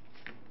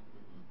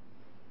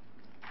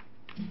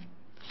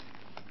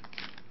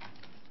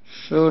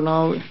 So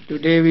now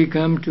today we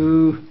come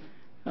to,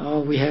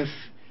 we have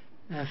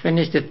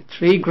finished the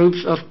 3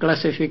 groups of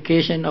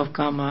classification of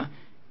karma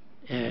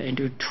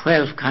into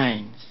 12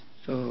 kinds.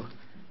 So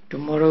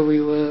tomorrow we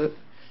will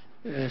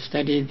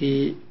study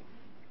the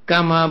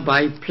karma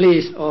by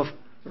place of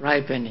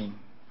ripening.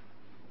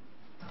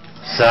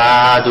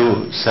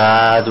 Sadhu,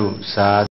 sadhu, sadhu.